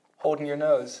holding your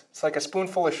nose. It's like a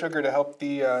spoonful of sugar to help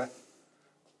the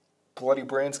bloody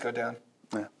brains go down.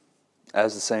 Yeah,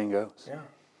 as the saying goes. Yeah.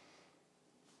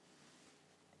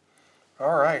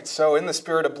 All right, so in the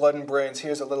spirit of blood and brains,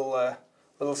 here's a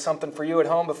little something for you at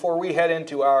home before we head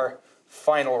into our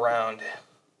final round.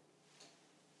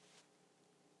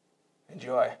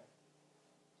 Enjoy.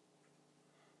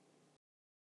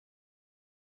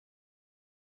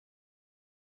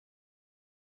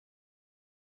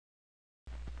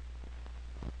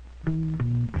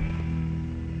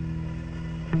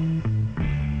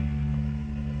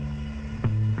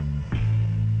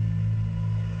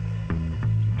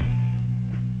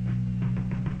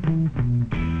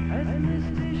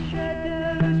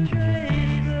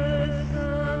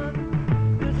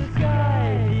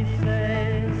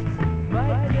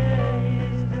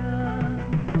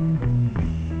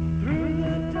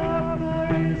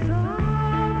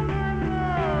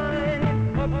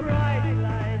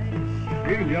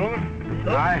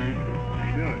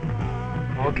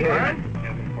 Okay.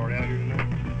 Having a party out here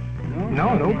tonight?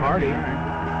 No, no party.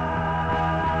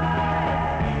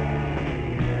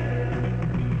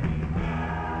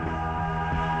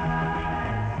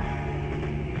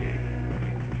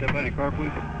 Step out of your car,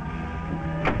 please.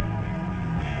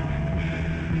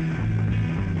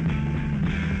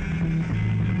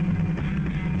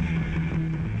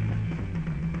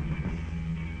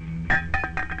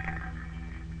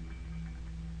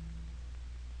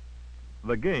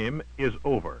 The game is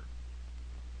over.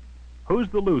 Who's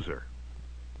the loser?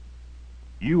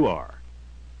 You are.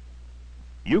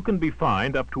 You can be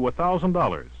fined up to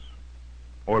 $1,000,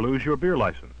 or lose your beer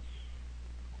license,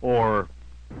 or...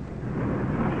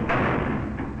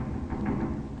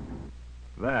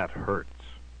 That hurts.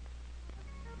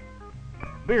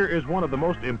 Beer is one of the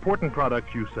most important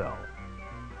products you sell,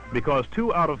 because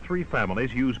 2 out of 3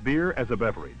 families use beer as a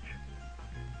beverage.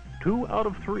 2 out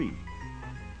of 3.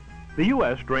 The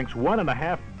U.S. drinks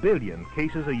 1.5 billion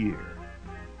cases a year.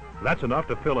 That's enough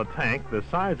to fill a tank the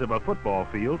size of a football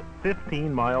field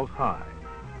 15 miles high.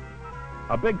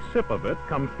 A big sip of it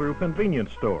comes through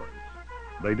convenience stores.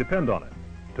 They depend on it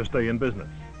to stay in business.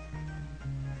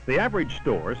 The average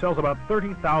store sells about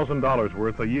 $30,000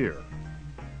 worth a year.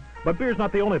 But beer's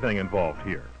not the only thing involved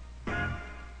here.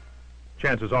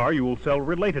 Chances are you will sell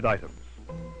related items.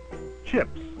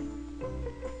 Chips,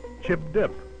 chip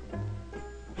dip,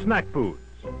 snack foods,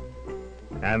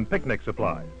 and picnic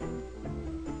supplies.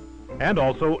 And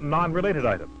also non-related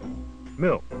items,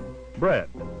 milk, bread,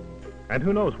 and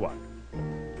who knows what.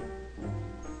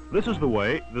 This is the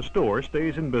way the store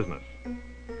stays in business.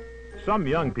 Some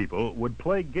young people would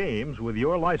play games with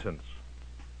your license.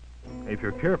 If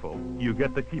you're careful, you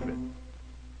get to keep it.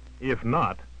 If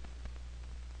not,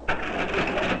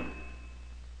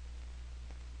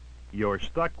 you're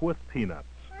stuck with peanuts.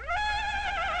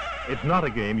 It's not a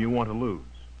game you want to lose.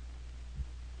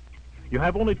 You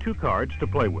have only 2 cards to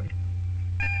play with.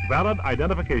 Valid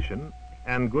identification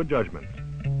and good judgment.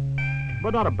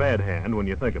 But not a bad hand when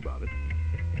you think about it.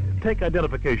 Take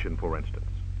identification, for instance.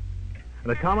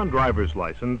 And a common driver's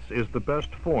license is the best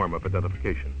form of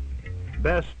identification.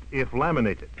 Best if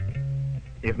laminated.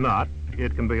 If not,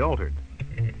 it can be altered.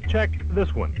 Check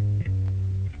this one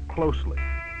closely.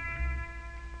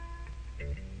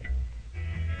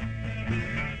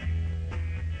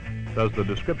 Does the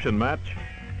description match?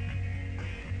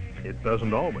 It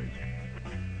doesn't always.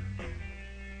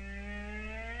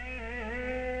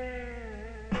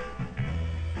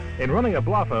 In running a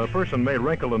bluffa, a person may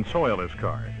wrinkle and soil his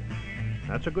card.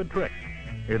 That's a good trick.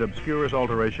 It obscures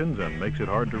alterations and makes it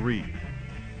hard to read.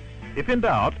 If in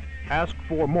doubt, ask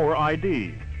for more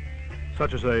ID,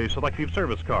 such as a selective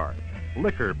service card,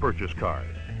 liquor purchase card,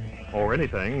 or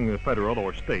anything federal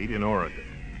or state in Oregon.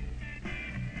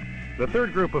 The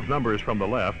third group of numbers from the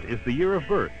left is the year of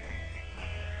birth.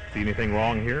 See anything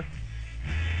wrong here?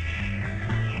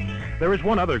 There is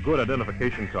one other good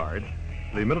identification card,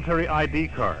 the military ID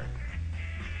card,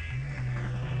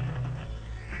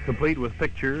 complete with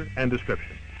picture and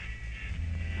description.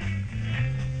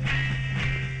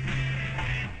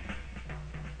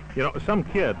 You know, some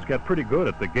kids get pretty good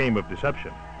at the game of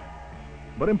deception,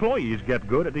 but employees get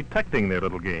good at detecting their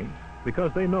little games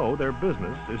because they know their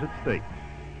business is at stake.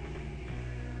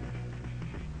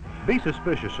 Be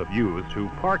suspicious of youths who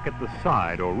park at the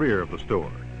side or rear of the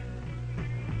store.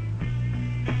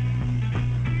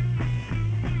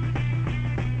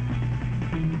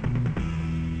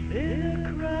 In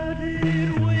a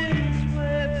crowded,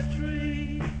 windswept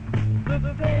street,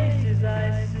 the faces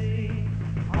I see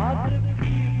are the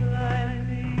people I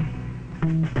meet.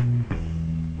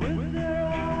 With their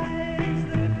eyes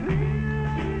that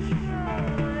really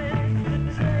shine, that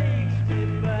takes me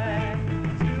back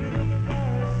to the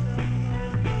first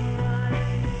of my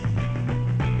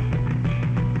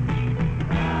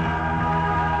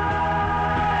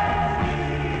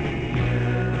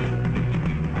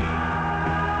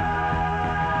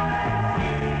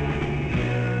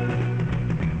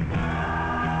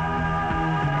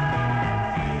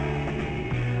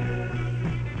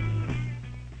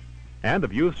And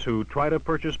of youths who try to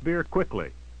purchase beer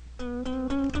quickly.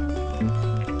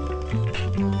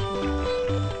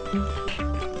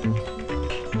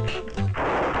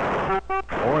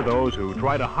 Or those who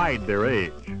try to hide their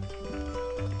age.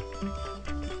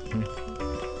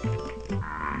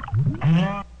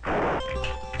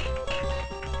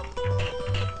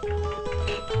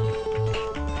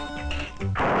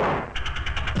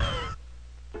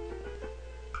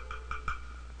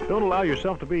 Don't allow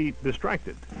yourself to be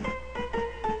distracted.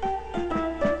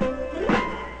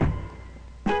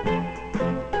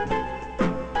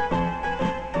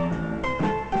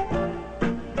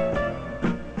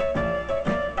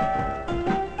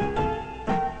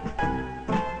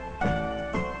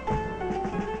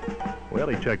 Well,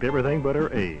 he checked everything but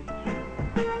her age.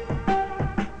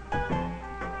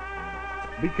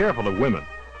 Be careful of women.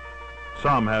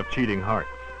 Some have cheating hearts.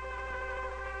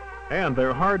 And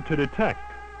they're hard to detect.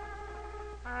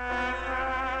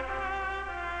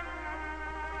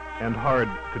 And hard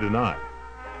to deny.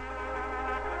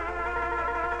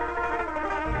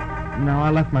 No,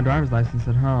 I left my driver's license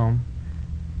at home,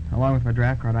 along with my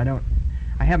draft card.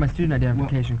 I have my student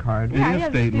identification card. It is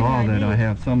state law that I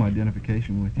have some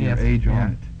identification with your age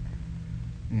on it.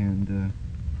 And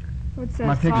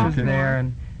my picture's there,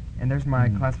 and there's my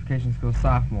classification school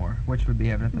sophomore, which would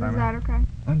be evident that I'm. Is that okay?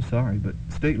 I'm sorry, but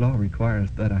state law requires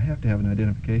that I have to have an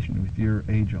identification with your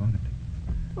age on it.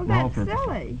 Well, that's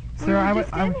silly. Sir, I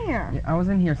was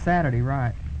in here Saturday,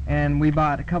 right? And we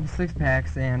bought a couple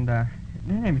six-packs, and it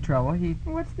didn't have any trouble.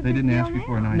 What's the They big didn't deal ask you now?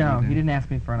 for an ID. No, then? he didn't ask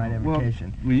me for an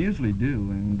identification. Well, we usually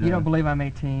do, and You don't believe I'm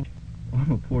 18?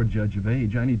 I'm a poor judge of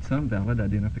age. I need some valid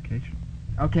identification.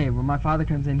 Okay, well, my father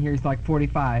comes in here, he's like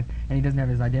 45, and he doesn't have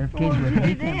his identification with him.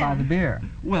 He can't buy the beer.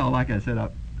 Well, like I said,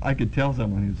 I could tell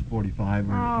someone who's 45,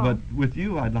 but with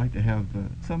you, I'd like to have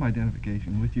some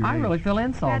identification with your age. I really feel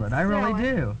insulted. I really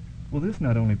do. Well, this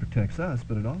not only protects us,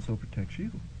 but it also protects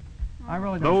you. I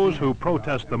really Those who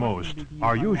protest the most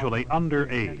are usually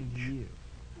underage.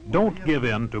 Don't give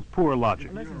in to poor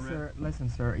logic. Listen,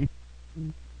 sir.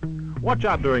 Watch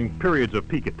out during periods of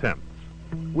peak attempts,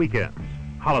 weekends,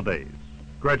 holidays,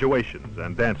 graduations,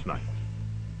 and dance nights.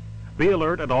 Be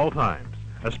alert at all times,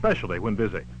 especially when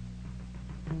busy.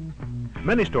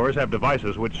 Many stores have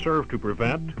devices which serve to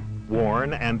prevent,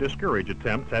 warn, and discourage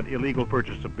attempts at illegal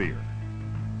purchase of beer.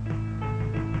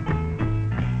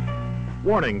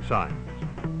 Warning signs.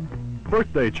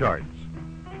 Birthday charts.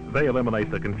 They eliminate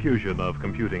the confusion of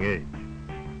computing age.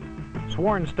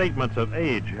 Sworn statements of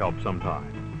age help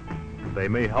sometimes. They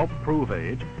may help prove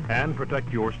age and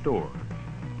protect your store.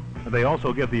 They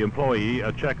also give the employee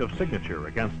a check of signature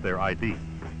against their ID.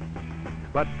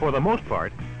 But for the most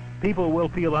part, people will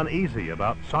feel uneasy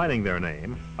about signing their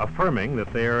name, affirming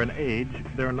that they are an age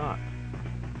they're not.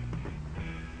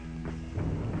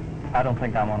 I don't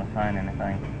think I want to sign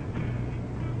anything.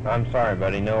 I'm sorry,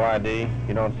 buddy. No ID.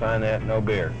 You don't sign that, no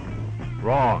beer.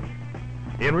 Wrong.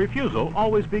 In refusal,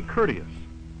 always be courteous.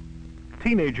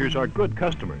 Teenagers are good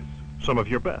customers, some of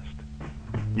your best.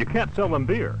 You can't sell them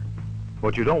beer,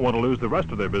 but you don't want to lose the rest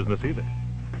of their business either.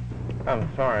 I'm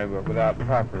sorry, but without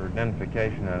proper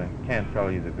identification, I can't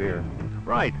sell you the beer.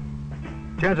 Right.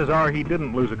 Chances are he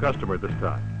didn't lose a customer this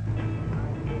time.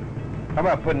 How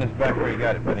about putting this back where you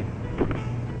got it, buddy?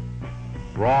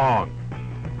 Wrong.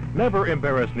 Never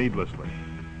embarrass needlessly.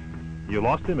 You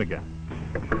lost him again.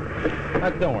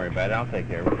 Don't worry about it. I'll take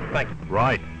care of it. Thank you.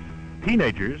 Right.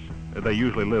 Teenagers, they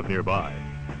usually live nearby,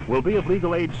 will be of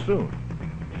legal age soon.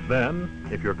 Then,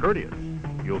 if you're courteous,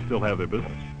 you'll still have their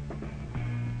business.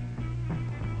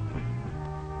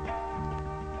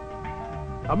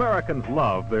 Americans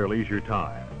love their leisure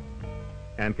time.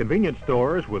 And convenience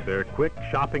stores with their quick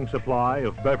shopping supply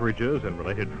of beverages and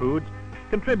related foods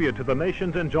contribute to the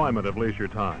nation's enjoyment of leisure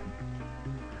time.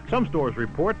 Some stores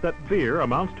report that beer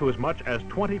amounts to as much as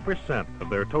 20% of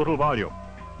their total volume.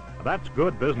 That's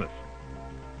good business.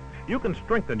 You can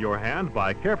strengthen your hand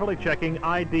by carefully checking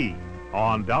ID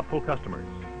on doubtful customers,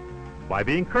 by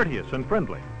being courteous and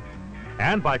friendly,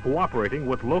 and by cooperating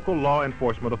with local law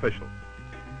enforcement officials.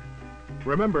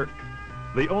 Remember,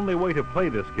 the only way to play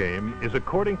this game is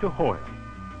according to Hoyle.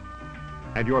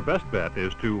 And your best bet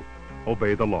is to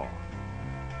obey the law.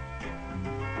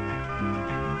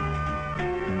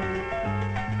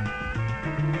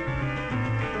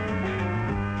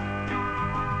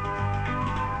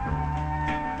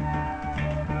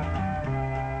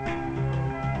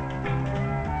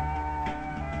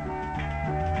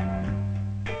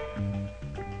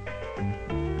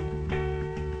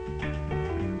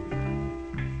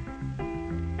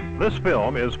 This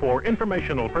film is for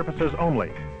informational purposes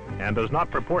only and does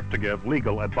not purport to give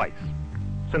legal advice.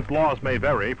 Since laws may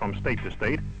vary from state to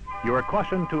state, you are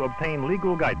cautioned to obtain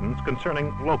legal guidance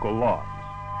concerning local laws.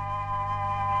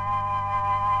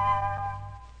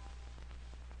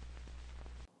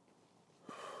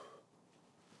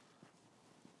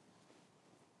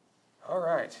 All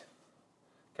right.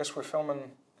 Guess we're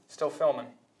still filming.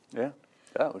 Yeah,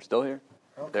 we're still here.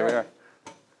 Okay. There we are.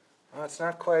 Well, it's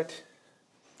not quite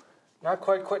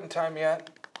quitting time yet.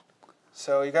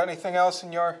 So you got anything else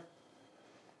in your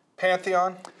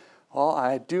pantheon? Well,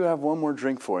 I do have one more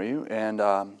drink for you, and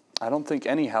I don't think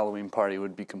any Halloween party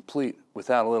would be complete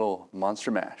without a little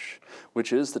Monster Mash,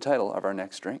 which is the title of our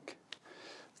next drink.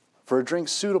 For a drink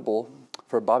suitable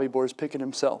for Bobby Boar's Pickett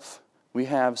himself, we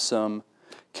have some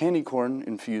candy corn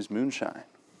infused moonshine.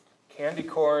 Candy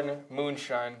corn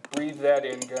moonshine. Breathe that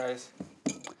in, guys.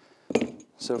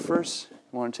 So first,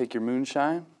 you want to take your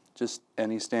moonshine, just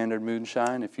any standard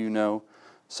moonshine. If you know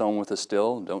someone with a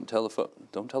still, don't tell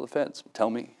the feds. Tell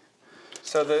me.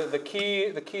 So the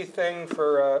key thing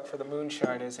for the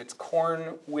moonshine is it's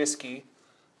corn whiskey,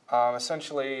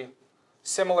 essentially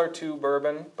similar to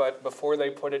bourbon, but before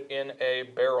they put it in a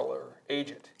barrel or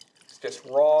age it. It's just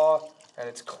raw and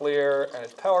it's clear and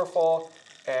it's powerful.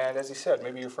 And as he said,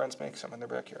 maybe your friends make some in their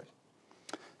backyard.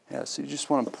 Yeah. So you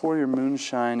just want to pour your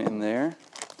moonshine in there.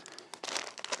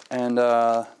 And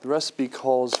the recipe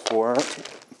calls for...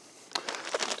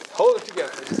 Hold it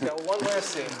together. It's got one last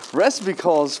scene. Recipe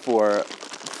calls for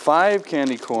 5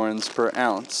 candy corns per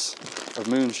ounce of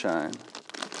moonshine.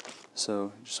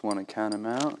 So you just want to count them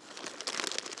out.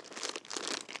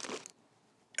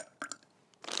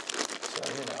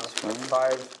 So, put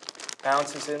 5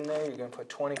 ounces in there. You're going to put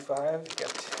 25. You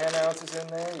got 10 ounces in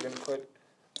there. You're going to put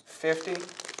 50.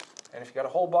 And if you got a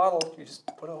whole bottle, you just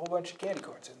put a whole bunch of candy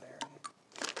corns in there.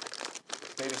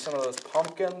 Maybe some of those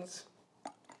pumpkins,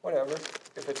 whatever.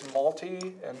 If it's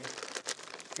malty and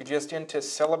you're just into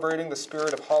celebrating the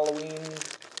spirit of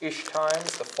Halloween-ish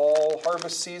times, the fall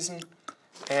harvest season,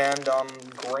 and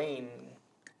grain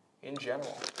in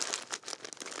general.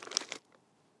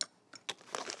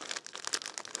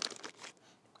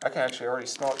 I can actually already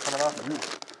smell it coming off of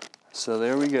it. So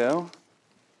there we go.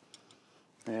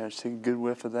 Yeah, just take a good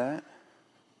whiff of that.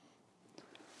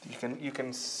 You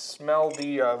can smell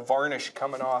the varnish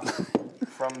coming off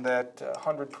from that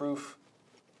 100 proof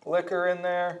liquor in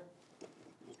there.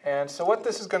 And so what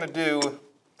this is going to do,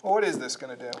 what is this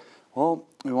going to do? Well,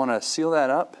 we want to seal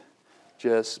that up.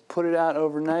 Just put it out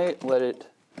overnight, let it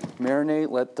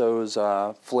marinate, let those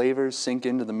flavors sink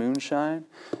into the moonshine.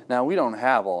 Now, we don't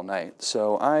have all night,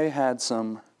 so I had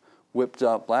some whipped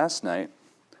up last night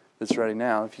that's ready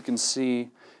now. If you can see,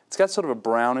 it's got sort of a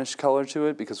brownish color to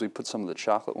it because we put some of the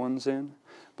chocolate ones in,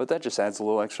 but that just adds a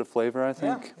little extra flavor, I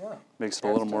think. Yeah. Makes it a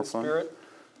little more fun. Spirit.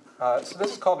 So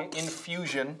this is called an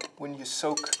infusion, when you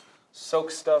soak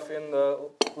stuff in the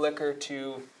liquor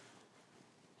to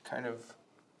kind of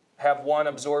have one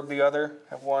absorb the other,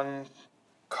 have one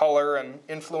color and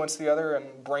influence the other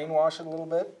and brainwash it a little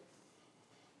bit.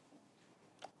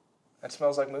 That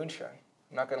smells like moonshine,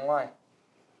 I'm not going to lie.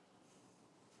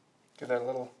 Give that a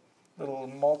little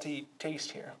malty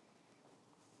taste here.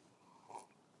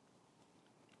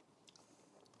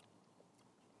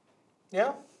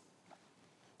 Yeah.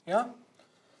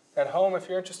 At home, if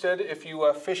you're interested, if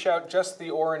you fish out just the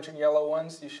orange and yellow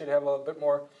ones, you should have a bit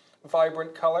more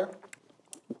vibrant color.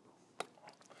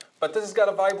 But this has got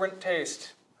a vibrant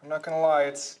taste. I'm not going to lie,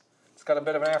 it's got a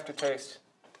bit of an aftertaste.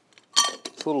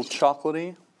 It's a little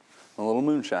chocolatey, a little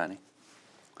moonshiny.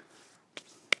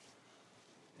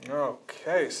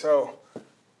 Okay, so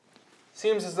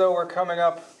seems as though we're coming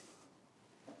up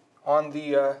on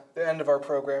the end of our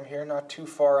program here, not too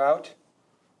far out.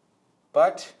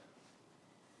 But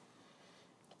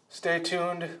stay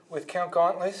tuned with Count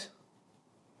Gauntly's.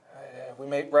 We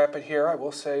may wrap it here. I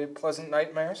will say pleasant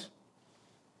nightmares.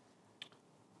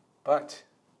 But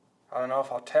I don't know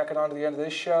if I'll tack it on to the end of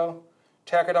this show,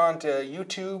 tack it on to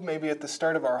YouTube, maybe at the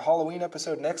start of our Halloween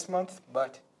episode next month.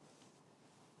 But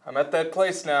I'm at that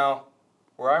place now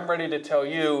where I'm ready to tell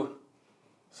you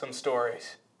some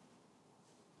stories.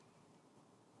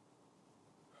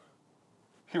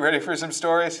 You ready for some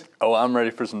stories? Oh, I'm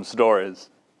ready for some stories.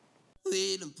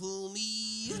 Wait and pull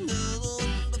me another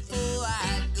one before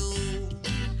I go.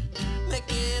 Make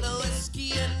it a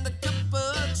whiskey and a cup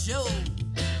of joe.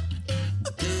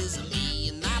 'Cause me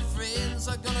and my friends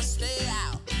are gonna stay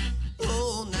out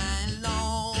all night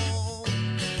long.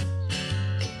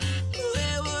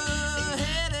 We're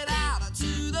headed out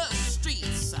to the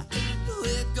streets.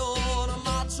 We're gonna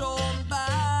march on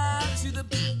by to the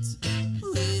beat.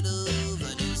 Rid of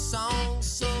a new song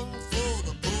sung for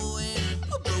the poet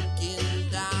broken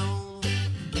down.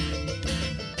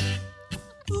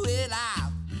 Well,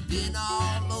 I've been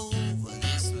all over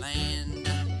this land,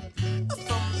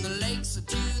 from the lakes to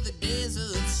the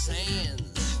desert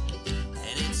sands,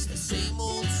 and it's the same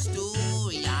old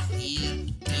story I hear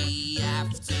day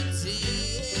after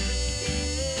day.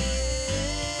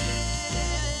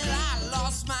 I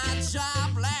lost my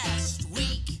job last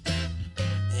week,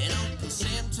 and Uncle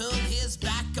Sam turned his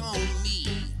back on me,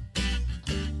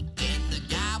 and the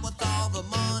guy with all the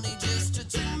money just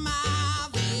took my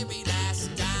very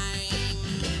last dime.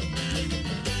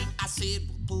 I said,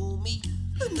 well, pull me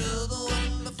another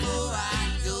one before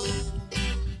I go.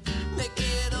 Make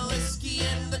it a whiskey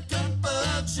and a cup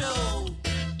of joe.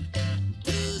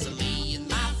 'Cause me and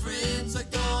my friends are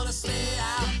gonna stay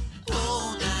out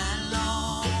all night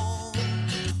long.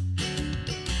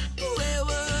 Well,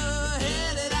 we're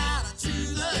headed out to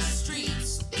the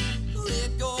streets. We're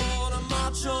gonna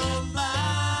march on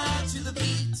by to the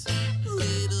beat.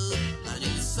 Rid of a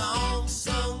new song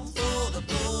sung for the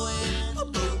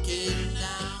poet broken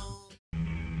down.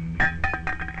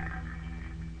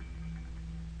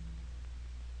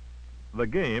 The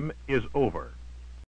game is over.